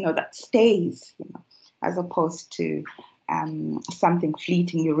 that stays, as opposed to something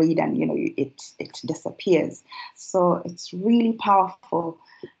fleeting you read and, it disappears. So it's really powerful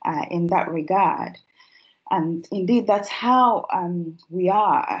in that regard. And indeed, that's how we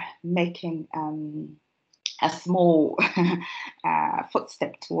are making a small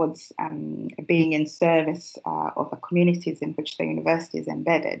footstep towards being in service of the communities in which the university is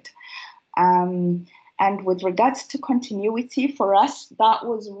embedded. And with regards to continuity, for us, that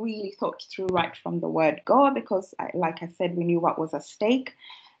was really thought through right from the word go, because, like I said, we knew what was at stake.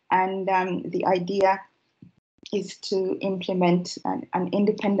 And the idea is to implement an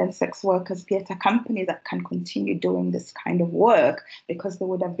independent sex workers theatre company that can continue doing this kind of work, because they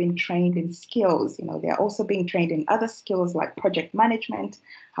would have been trained in skills. They're also being trained in other skills like project management,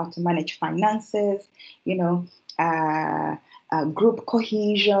 how to manage finances, group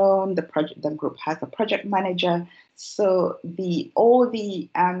cohesion. The group has a project manager. So all the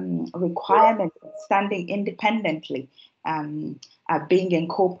requirements of standing independently are being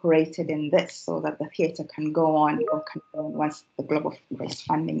incorporated in this, so that the theatre can go on once the Global Grace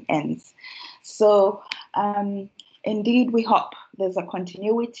funding ends. So indeed, we hope there's a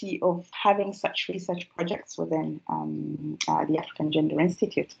continuity of having such research projects within the African Gender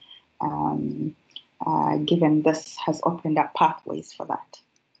Institute, given this has opened up pathways for that.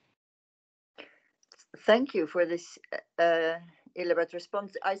 Thank you for this elaborate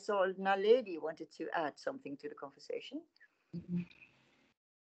response. I saw Naledi wanted to add something to the conversation. Mm-hmm.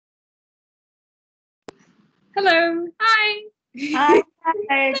 Hello. Hi. Hi.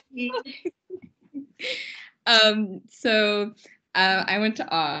 So I want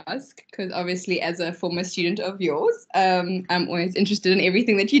to ask, because obviously as a former student of yours, I'm always interested in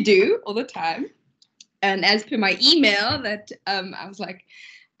everything that you do all the time. And as per my email, that I was like,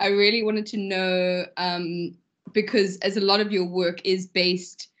 I really wanted to know, because as a lot of your work is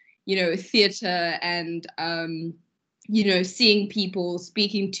based, theatre and, seeing people,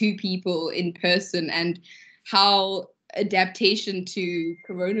 speaking to people in person, and how adaptation to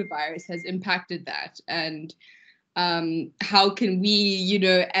coronavirus has impacted that, and how can we,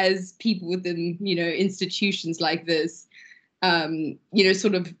 as people within, institutions like this,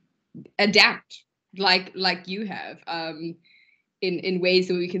 sort of adapt like you have. in ways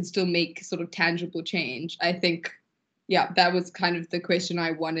that we can still make sort of tangible change. I think, yeah, that was kind of the question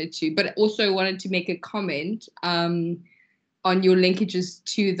I wanted to, but also wanted to make a comment on your linkages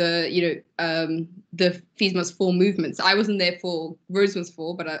to the Fees Must Fall movements. I wasn't there for Rose Must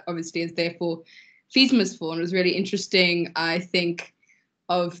Fall, but I obviously was there for Fees Must Fall, and it was really interesting, I think,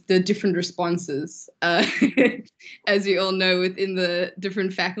 of the different responses, as we all know, within the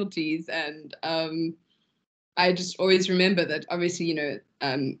different faculties. And I just always remember that obviously,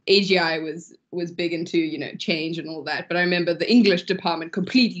 AGI was big into, change and all that. But I remember the English department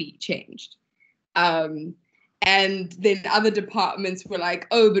completely changed. And then other departments were like,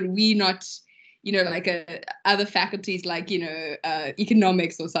 oh, but we not, like other faculties like,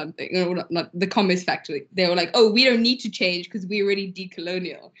 economics or something, or not the commerce faculty. They were like, oh, we don't need to change because we're already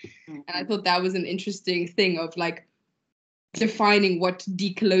decolonial. And I thought that was an interesting thing of like defining what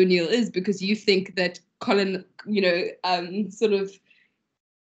decolonial is, because you think that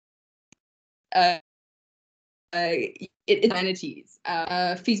humanities.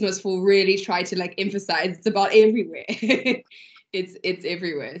 Fees Must Fall really try to like emphasize it's about everywhere. it's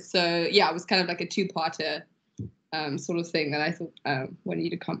everywhere. So yeah, it was kind of like a two-parter sort of thing that I thought wanted you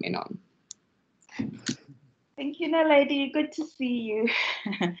to comment on. Thank you, Naledi. Good to see you.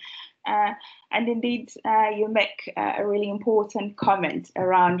 And indeed, you make a really important comment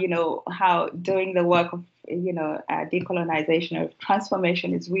around, how doing the work of, decolonization or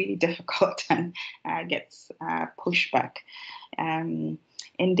transformation is really difficult and gets pushback.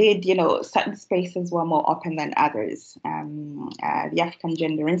 Indeed, certain spaces were more open than others. The African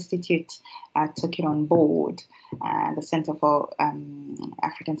Gender Institute took it on board, the Center for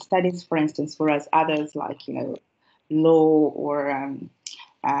African Studies, for instance, whereas others like, law or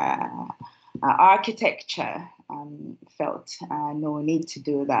architecture felt no need to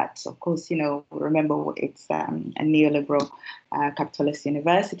do that. Of course, remember it's a neoliberal capitalist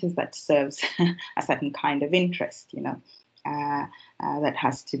universities that serves a certain kind of interest, that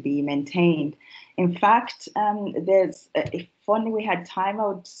has to be maintained. In fact, if only we had time, I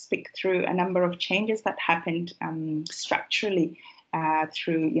would speak through a number of changes that happened structurally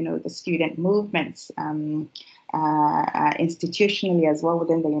through, the student movements, institutionally as well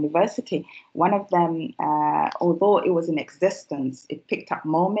within the university. One of them, although it was in existence, it picked up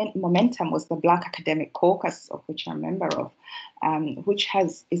momentum, was the Black Academic Caucus, of which I'm a member of, which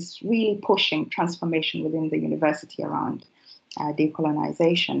is really pushing transformation within the university around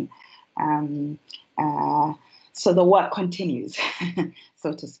decolonization. So the work continues,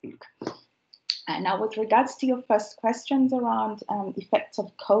 so to speak. Now, with regards to your first questions around effects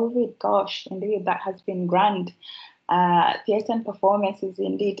of COVID, gosh, indeed, that has been grand. Theatre and performance is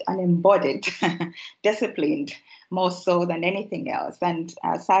indeed an embodied, disciplined, more so than anything else. And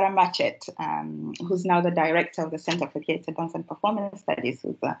Sarah Matchett, who's now the director of the Center for Theatre, Dance and Performance Studies,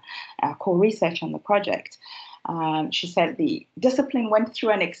 who's a co-research on the project, she said the discipline went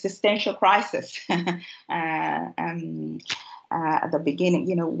through an existential crisis at the beginning,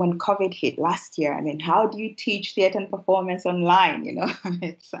 when COVID hit last year. I mean, how do you teach theatre and performance online?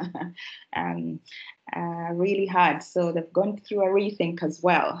 It's really hard. So they've gone through a rethink as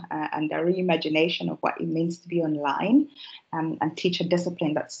well, and a reimagination of what it means to be online and teach a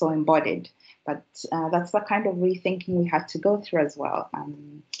discipline that's so embodied. But that's the kind of rethinking we had to go through as well,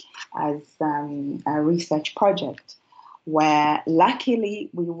 as a research project, where luckily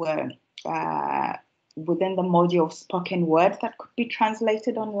we were within the module of spoken word that could be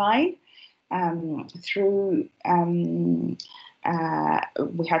translated online through,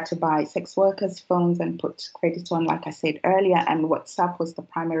 we had to buy sex workers' phones and put credit on, like I said earlier, and WhatsApp was the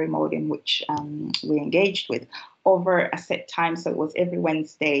primary mode in which we engaged with over a set time. So it was every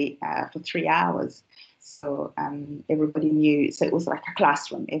Wednesday for 3 hours. So everybody knew, so it was like a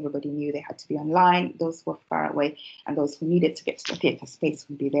classroom. Everybody knew they had to be online, those who were far away, and those who needed to get to the theatre space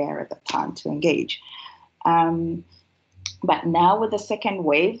would be there at the time to engage. But now with the second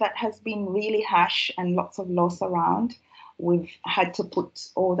wave that has been really harsh and lots of loss around, we've had to put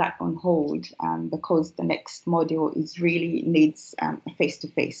all that on hold because the next module needs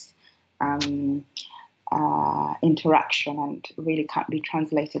face-to-face interaction and really can't be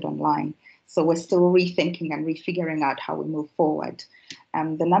translated online. So we're still rethinking and refiguring out how we move forward.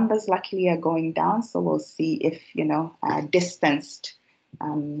 The numbers luckily are going down, so we'll see if, distanced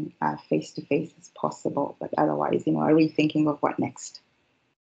face-to-face is possible, but otherwise, a rethinking of what next.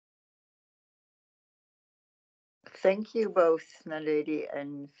 Thank you both, Naledi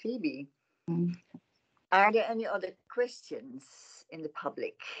and Phoebe. Are there any other questions in the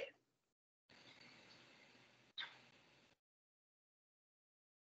public?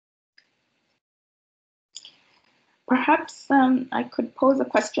 Perhaps I could pose a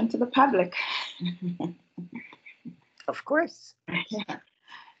question to the public. Of course. Yeah.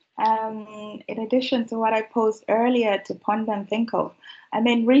 In addition to what I posed earlier to ponder and think of, I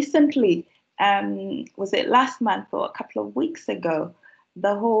mean, recently, was it last month or a couple of weeks ago,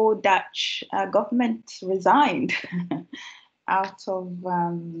 the whole Dutch government resigned out of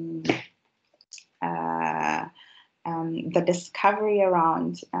the discovery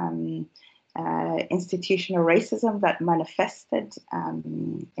around institutional racism that manifested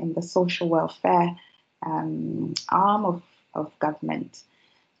in the social welfare arm of government.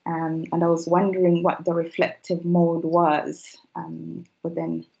 And I was wondering what the reflective mode was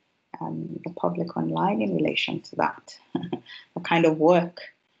within the public online in relation to that, the kind of work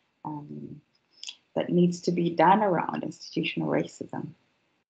that needs to be done around institutional racism.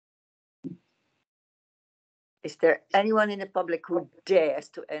 Is there anyone in the public who dares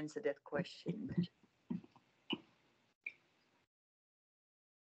to answer that question?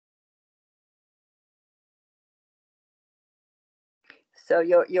 So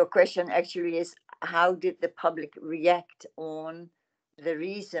your question actually is, how did the public react on the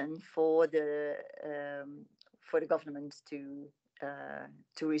reason for the government to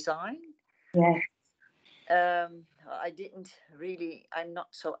resign? Yes. I didn't really. I'm not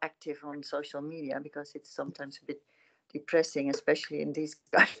so active on social media because it's sometimes a bit depressing, especially in these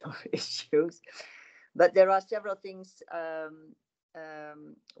kind of issues. But there are several things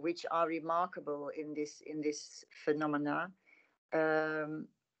which are remarkable in this phenomena.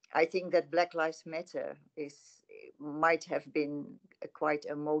 I think that Black Lives Matter might have been quite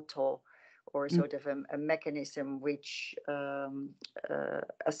a motor or sort of a mechanism which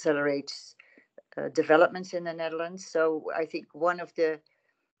accelerates developments in the Netherlands. So I think one of the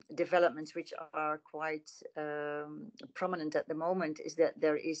developments which are quite prominent at the moment is that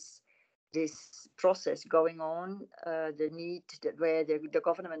there is this process going on, the need where the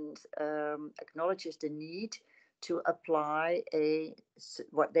government acknowledges the need to apply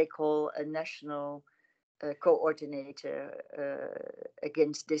what they call a national coordinator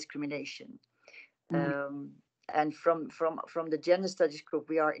against discrimination. And from the gender studies group,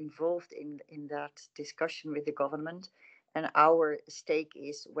 we are involved in that discussion with the government. And our stake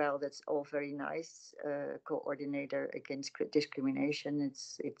is, well, that's all very nice, coordinator against discrimination.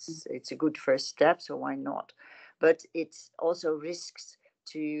 It's a good first step, so why not? But it also risks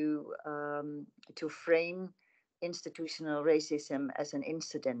to frame institutional racism as an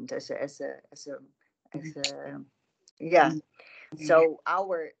incident, as a yeah. So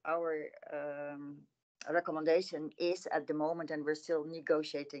our recommendation is at the moment, and we're still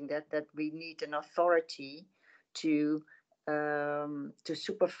negotiating that we need an authority to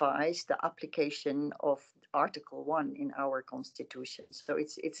supervise the application of Article 1 in our constitution. So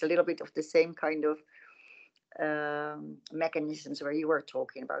it's a little bit of the same kind of mechanisms where you were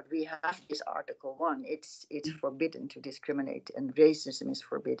talking about. We have this Article 1. It's forbidden to discriminate, and racism is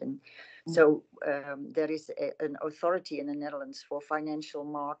forbidden. So there is an authority in the Netherlands for financial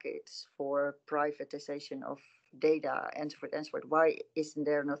markets, for privatization of data, and so forth and so forth. Why isn't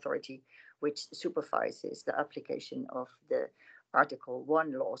there an authority which supervises the application of the Article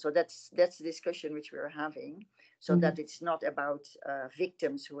 1 law? So that's the discussion which we're having, so that it's not about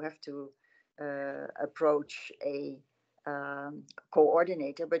victims who have to approach a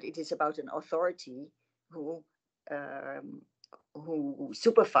coordinator, but it is about an authority who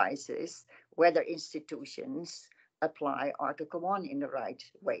supervises whether institutions apply Article 1 in the right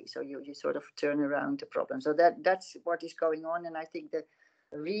way. So you sort of turn around the problem. So that's what is going on, and I think the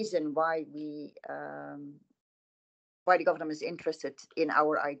reason why the government is interested in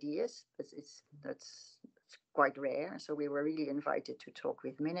our ideas, that's quite rare. So we were really invited to talk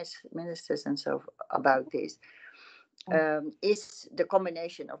with ministers and so about this. Is the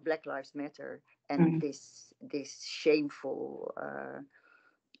combination of Black Lives Matter and this shameful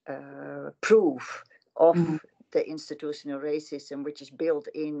proof of the institutional racism which is built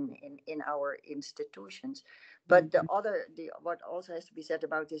in our institutions. But what also has to be said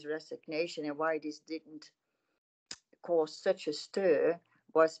about this resignation and why this didn't cause such a stir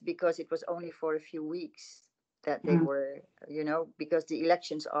was because it was only for a few weeks that they were, because the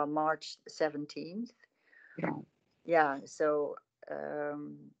elections are March 17th. Yeah, so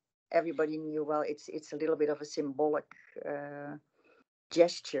everybody knew, well, it's a little bit of a symbolic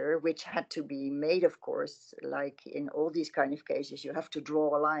gesture which had to be made, of course. Like in all these kind of cases, you have to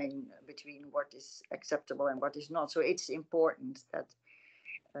draw a line between what is acceptable and what is not. So it's important that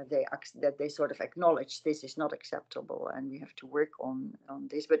they sort of acknowledge this is not acceptable and we have to work on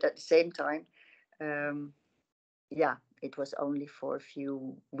this. But at the same time, it was only for a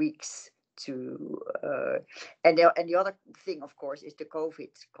few weeks and the other thing, of course, is the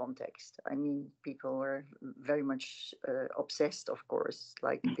COVID context. I mean, people were very much obsessed, of course,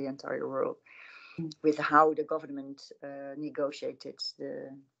 like the entire world, with how the government negotiated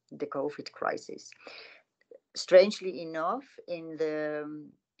the COVID crisis. Strangely enough, in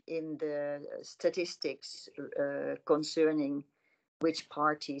the statistics concerning which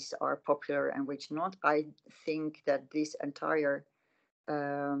parties are popular and which not, I think that this entire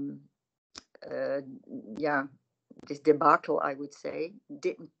this debacle, I would say,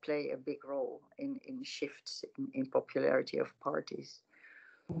 didn't play a big role in shifts in popularity of parties.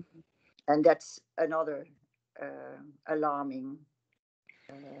 And that's another alarming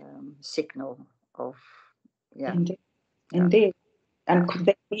signal of, Indeed. And could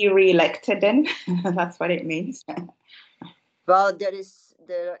they be re-elected then? That's what it means. Well,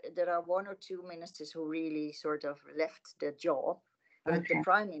 there are one or two ministers who really sort of left the job, but the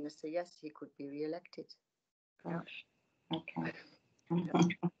prime minister, yes, he could be re-elected. Gosh. Okay.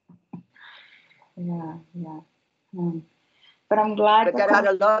 Yeah. But I'm glad. But there are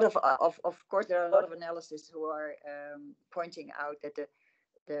a lot of course, there are a lot of analysts who are pointing out that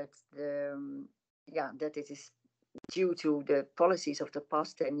that it is due to the policies of the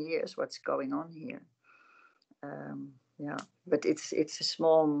past 10 years what's going on here. But it's a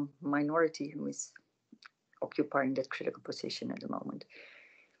small minority who is occupying that critical position at the moment.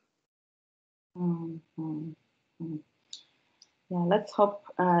 Yeah, let's hope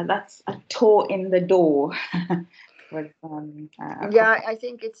that's a toe in the door. With, I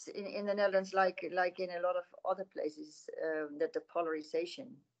think it's in the Netherlands, like in a lot of other places, that the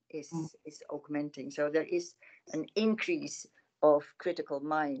polarization is augmenting. So there is an increase of critical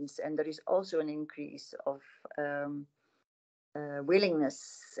minds, and there is also an increase of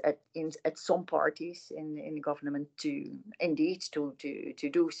willingness at some parties in government to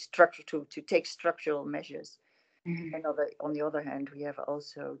take structural measures. And on the other hand, we have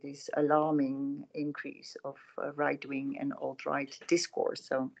also this alarming increase of right-wing and alt-right discourse.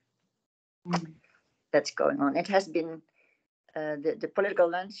 So that's going on. It has been the political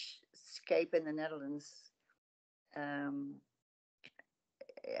landscape in the Netherlands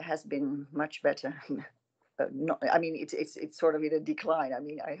has been much better. It's sort of in a decline. I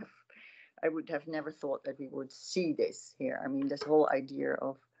mean, I would have never thought that we would see this here. I mean, this whole idea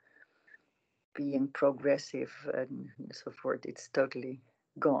of being progressive and so forth, it's totally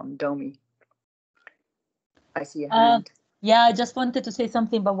gone. Domi, I see a hand. Yeah, I just wanted to say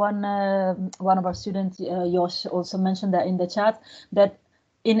something, but one of our students, Josh, also mentioned that in the chat, that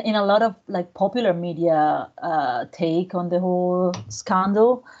in a lot of like popular media take on the whole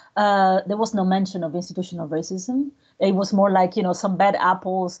scandal, there was no mention of institutional racism. It was more like, some bad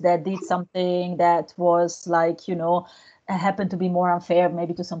apples that did something that was like, happened to be more unfair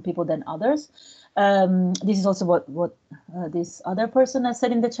maybe to some people than others. This is also what this other person has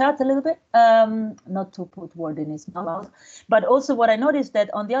said in the chat a little bit, not to put word in his mouth, but also what I noticed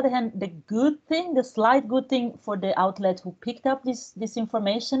that on the other hand, the slight good thing for the outlet who picked up this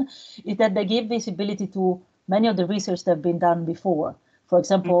information is that they give visibility to many of the research that have been done before. For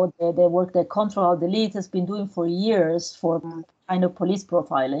example, the work that Control Delete has been doing for years for kind of police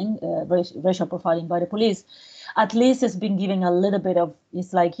profiling, racial profiling by the police, at least has been giving a little bit of,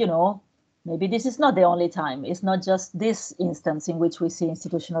 it's like, maybe this is not the only time. It's not just this instance in which we see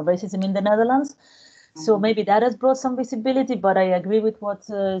institutional racism in the Netherlands. So maybe that has brought some visibility, but I agree with what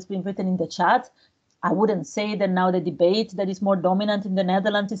has been written in the chat. I wouldn't say that now the debate that is more dominant in the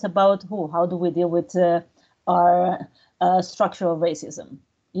Netherlands is about how do we deal with our structural racism.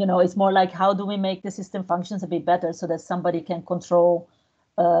 It's more like how do we make the system functions a bit better so that somebody can control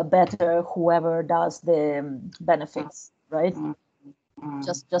better whoever does the benefits, right?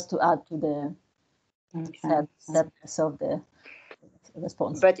 Just to add to the sadness of the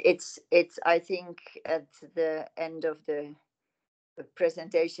response. But it's I think at the end of the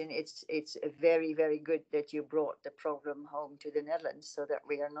presentation, it's very, very good that you brought the problem home to the Netherlands so that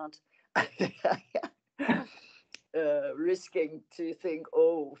we are not risking to think,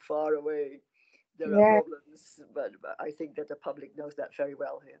 far away there are problems. But I think that the public knows that very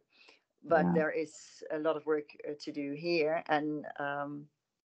well here. But there is a lot of work to do here, and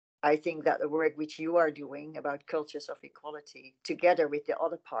I think that the work which you are doing about cultures of equality, together with the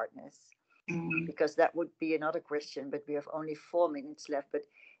other partners, because that would be another question, but we have only 4 minutes left. But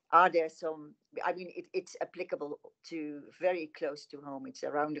are there some? I mean, it's applicable to very close to home. It's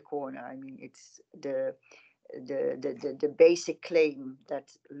around the corner. I mean, it's the basic claim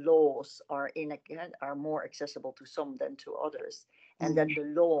that laws are more accessible to some than to others, and that the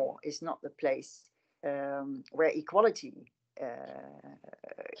law is not the place where equality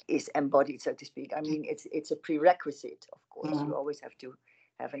is embodied, so to speak. I mean, it's a prerequisite, of course. You always have to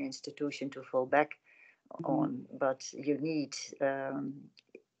have an institution to fall back on, but you need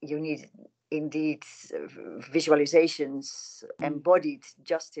indeed visualizations, embodied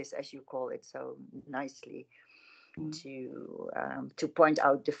justice, as you call it so nicely, to point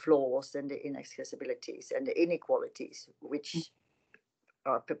out the flaws and the inaccessibilities and the inequalities which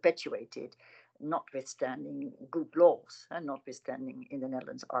are perpetuated, notwithstanding good laws, and notwithstanding in the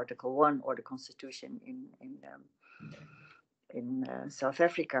Netherlands Article 1 or the Constitution in South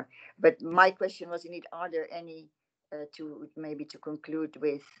Africa. But my question was indeed, are there any, to conclude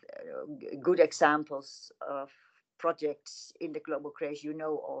with, good examples of projects in the global craze you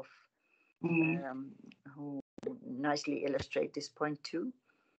know of, who nicely illustrate this point too?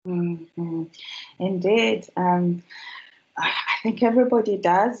 Indeed. I think everybody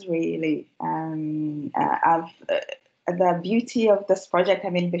does, really. The beauty of this project, I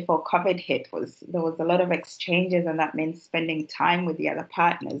mean, before COVID hit, was there was a lot of exchanges, and that meant spending time with the other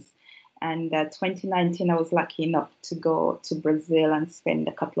partners. And 2019, I was lucky enough to go to Brazil and spend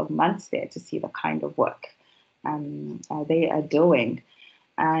a couple of months there to see the kind of work they are doing.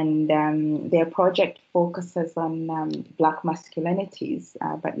 And their project focuses on Black masculinities,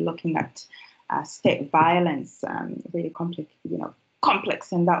 but looking at state violence, really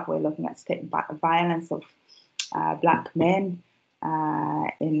complex in that way, looking at state violence of Black men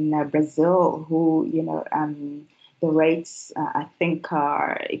in Brazil, who, the rates, I think,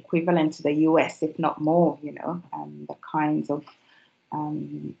 are equivalent to the US, if not more, the kinds of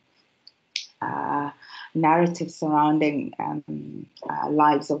narratives surrounding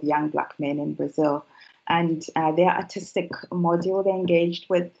lives of young Black men in Brazil. And their artistic module they engaged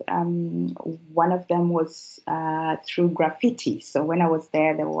with, one of them was through graffiti. So when I was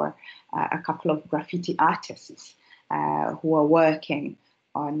there were a couple of graffiti artists who were working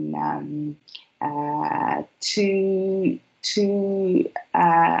on two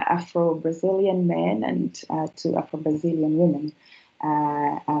Afro-Brazilian men and two Afro-Brazilian women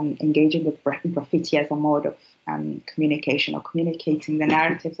engaging with graffiti as a mode of communication, or communicating the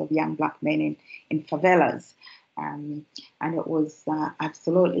narratives of young Black men in favelas. And it was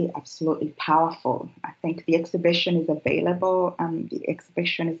absolutely powerful. I think the exhibition is available. The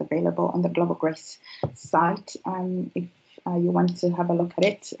exhibition is available on the Global Grace site. If you want to have a look at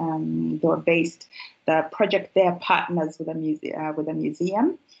it, the project there partners with a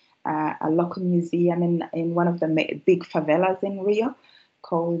museum, a local museum in one of the big favelas in Rio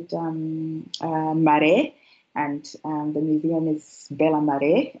called Maré. And the museum is Bela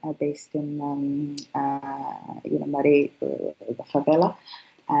Maré, based in Maré, the favela,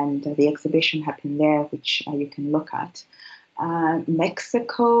 and the exhibition happened there, which you can look at.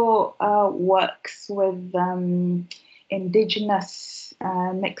 Mexico works with indigenous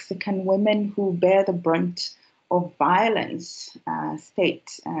Mexican women who bear the brunt of violence,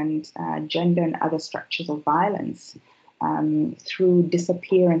 state and gender and other structures of violence through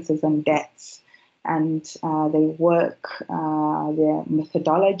disappearances and deaths. And they work, their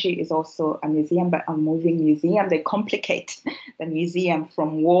methodology is also a museum, but a moving museum. They complicate the museum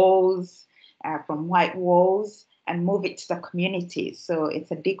from walls, from white walls, and move it to the community. So it's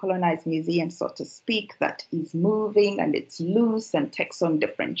a decolonized museum, so to speak, that is moving, and it's loose and takes on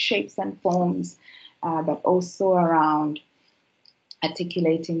different shapes and forms, but also around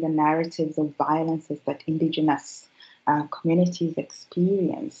articulating the narratives of violences that indigenous communities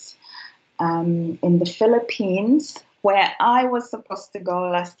experience. In the Philippines, where I was supposed to go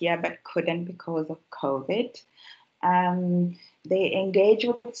last year but couldn't because of COVID, they engage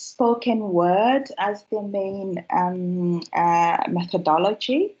with spoken word as their main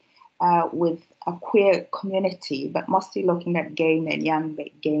methodology with a queer community, but mostly looking at gay men, young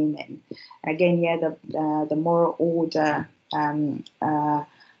gay men. And again, the moral order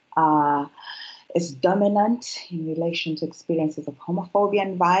is dominant in relation to experiences of homophobia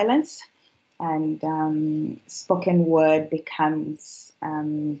and violence. And spoken word becomes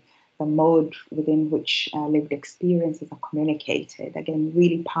the mode within which lived experiences are communicated. Again,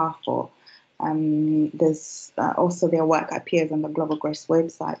 really powerful. There's also their work appears on the Global Grace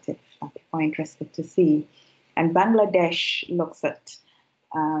website if people are interested to see. And Bangladesh looks at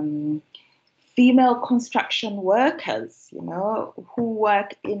female construction workers, who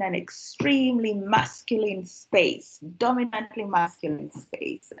work in an extremely masculine space, dominantly masculine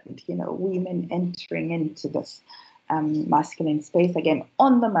space, and, women entering into this masculine space, again,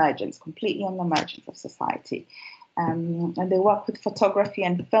 on the margins, completely on the margins of society. And they work with photography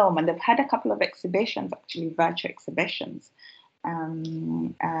and film, and they've had a couple of exhibitions, actually virtual exhibitions,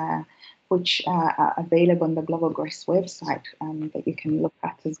 which are available on the Global Grace website that you can look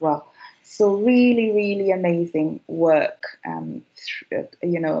at as well. So really, really amazing work,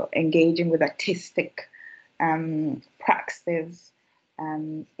 engaging with artistic practices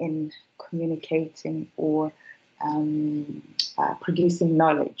in communicating or producing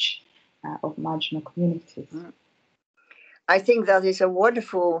knowledge of marginal communities. I think that is a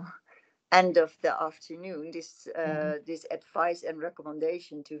wonderful end of the afternoon, this advice and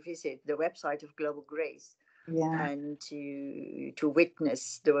recommendation to visit the website of Global Grace and to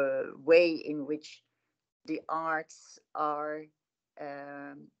witness the way in which the arts are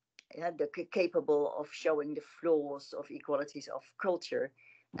capable of showing the flaws of equalities of culture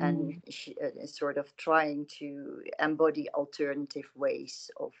and sort of trying to embody alternative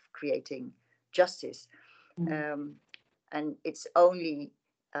ways of creating justice. And it's only,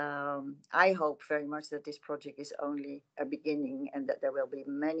 I hope very much that this project is only a beginning and that there will be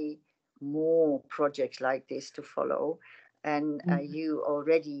many more projects like this to follow. And you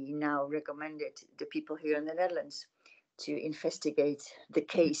already now recommended the people here in the Netherlands to investigate the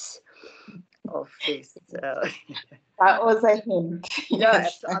case of this. That was a hint.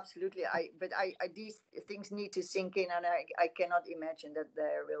 Yes, absolutely. But these things need to sink in, and I cannot imagine that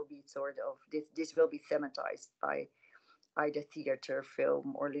there will be sort of this will be thematized by either theater,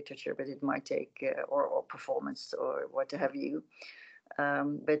 film, or literature, but it might take or performance or what have you.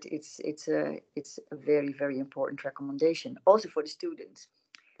 But it's a very, very important recommendation also for the students.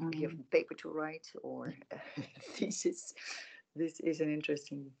 If you have a paper to write or a thesis, this is an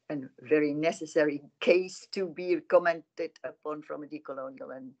interesting and very necessary case to be commented upon from a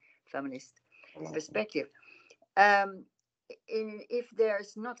decolonial and feminist perspective. If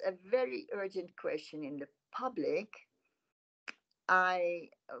there's not a very urgent question in the public, I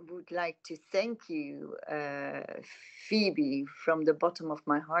would like to thank you, Phoebe, from the bottom of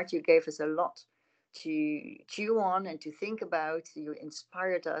my heart. You gave us a lot to chew on and to think about. You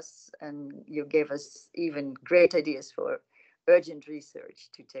inspired us, and you gave us even great ideas for urgent research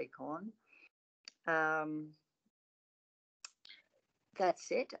to take on.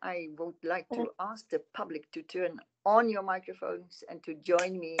 That's it. I would like to ask the public to turn on your microphones and to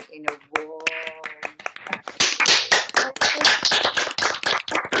join me in a warm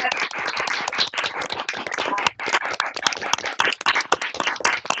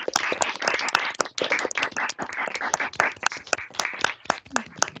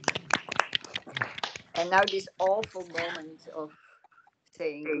And now this awful moment of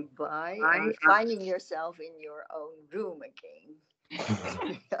saying goodbye and finding yourself in your own room again.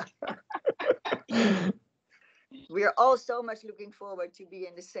 We are all so much looking forward to be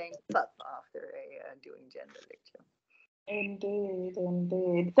in the same pub after doing gender lecture. Indeed,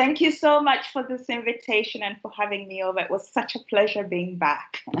 indeed. Thank you so much for this invitation and for having me over. It was such a pleasure being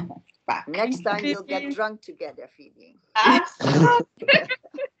back. Next time we'll get drunk together, Phoebe. Absolutely.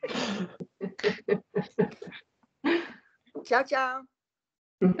 Ciao, ciao.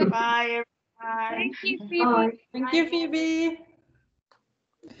 Bye, everyone. Thank you, Phoebe. Bye. Thank you, Phoebe.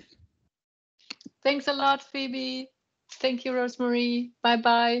 Thanks a lot, Phoebe. Thank you, Rosemary.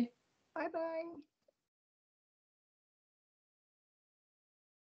 Bye-bye. Bye-bye.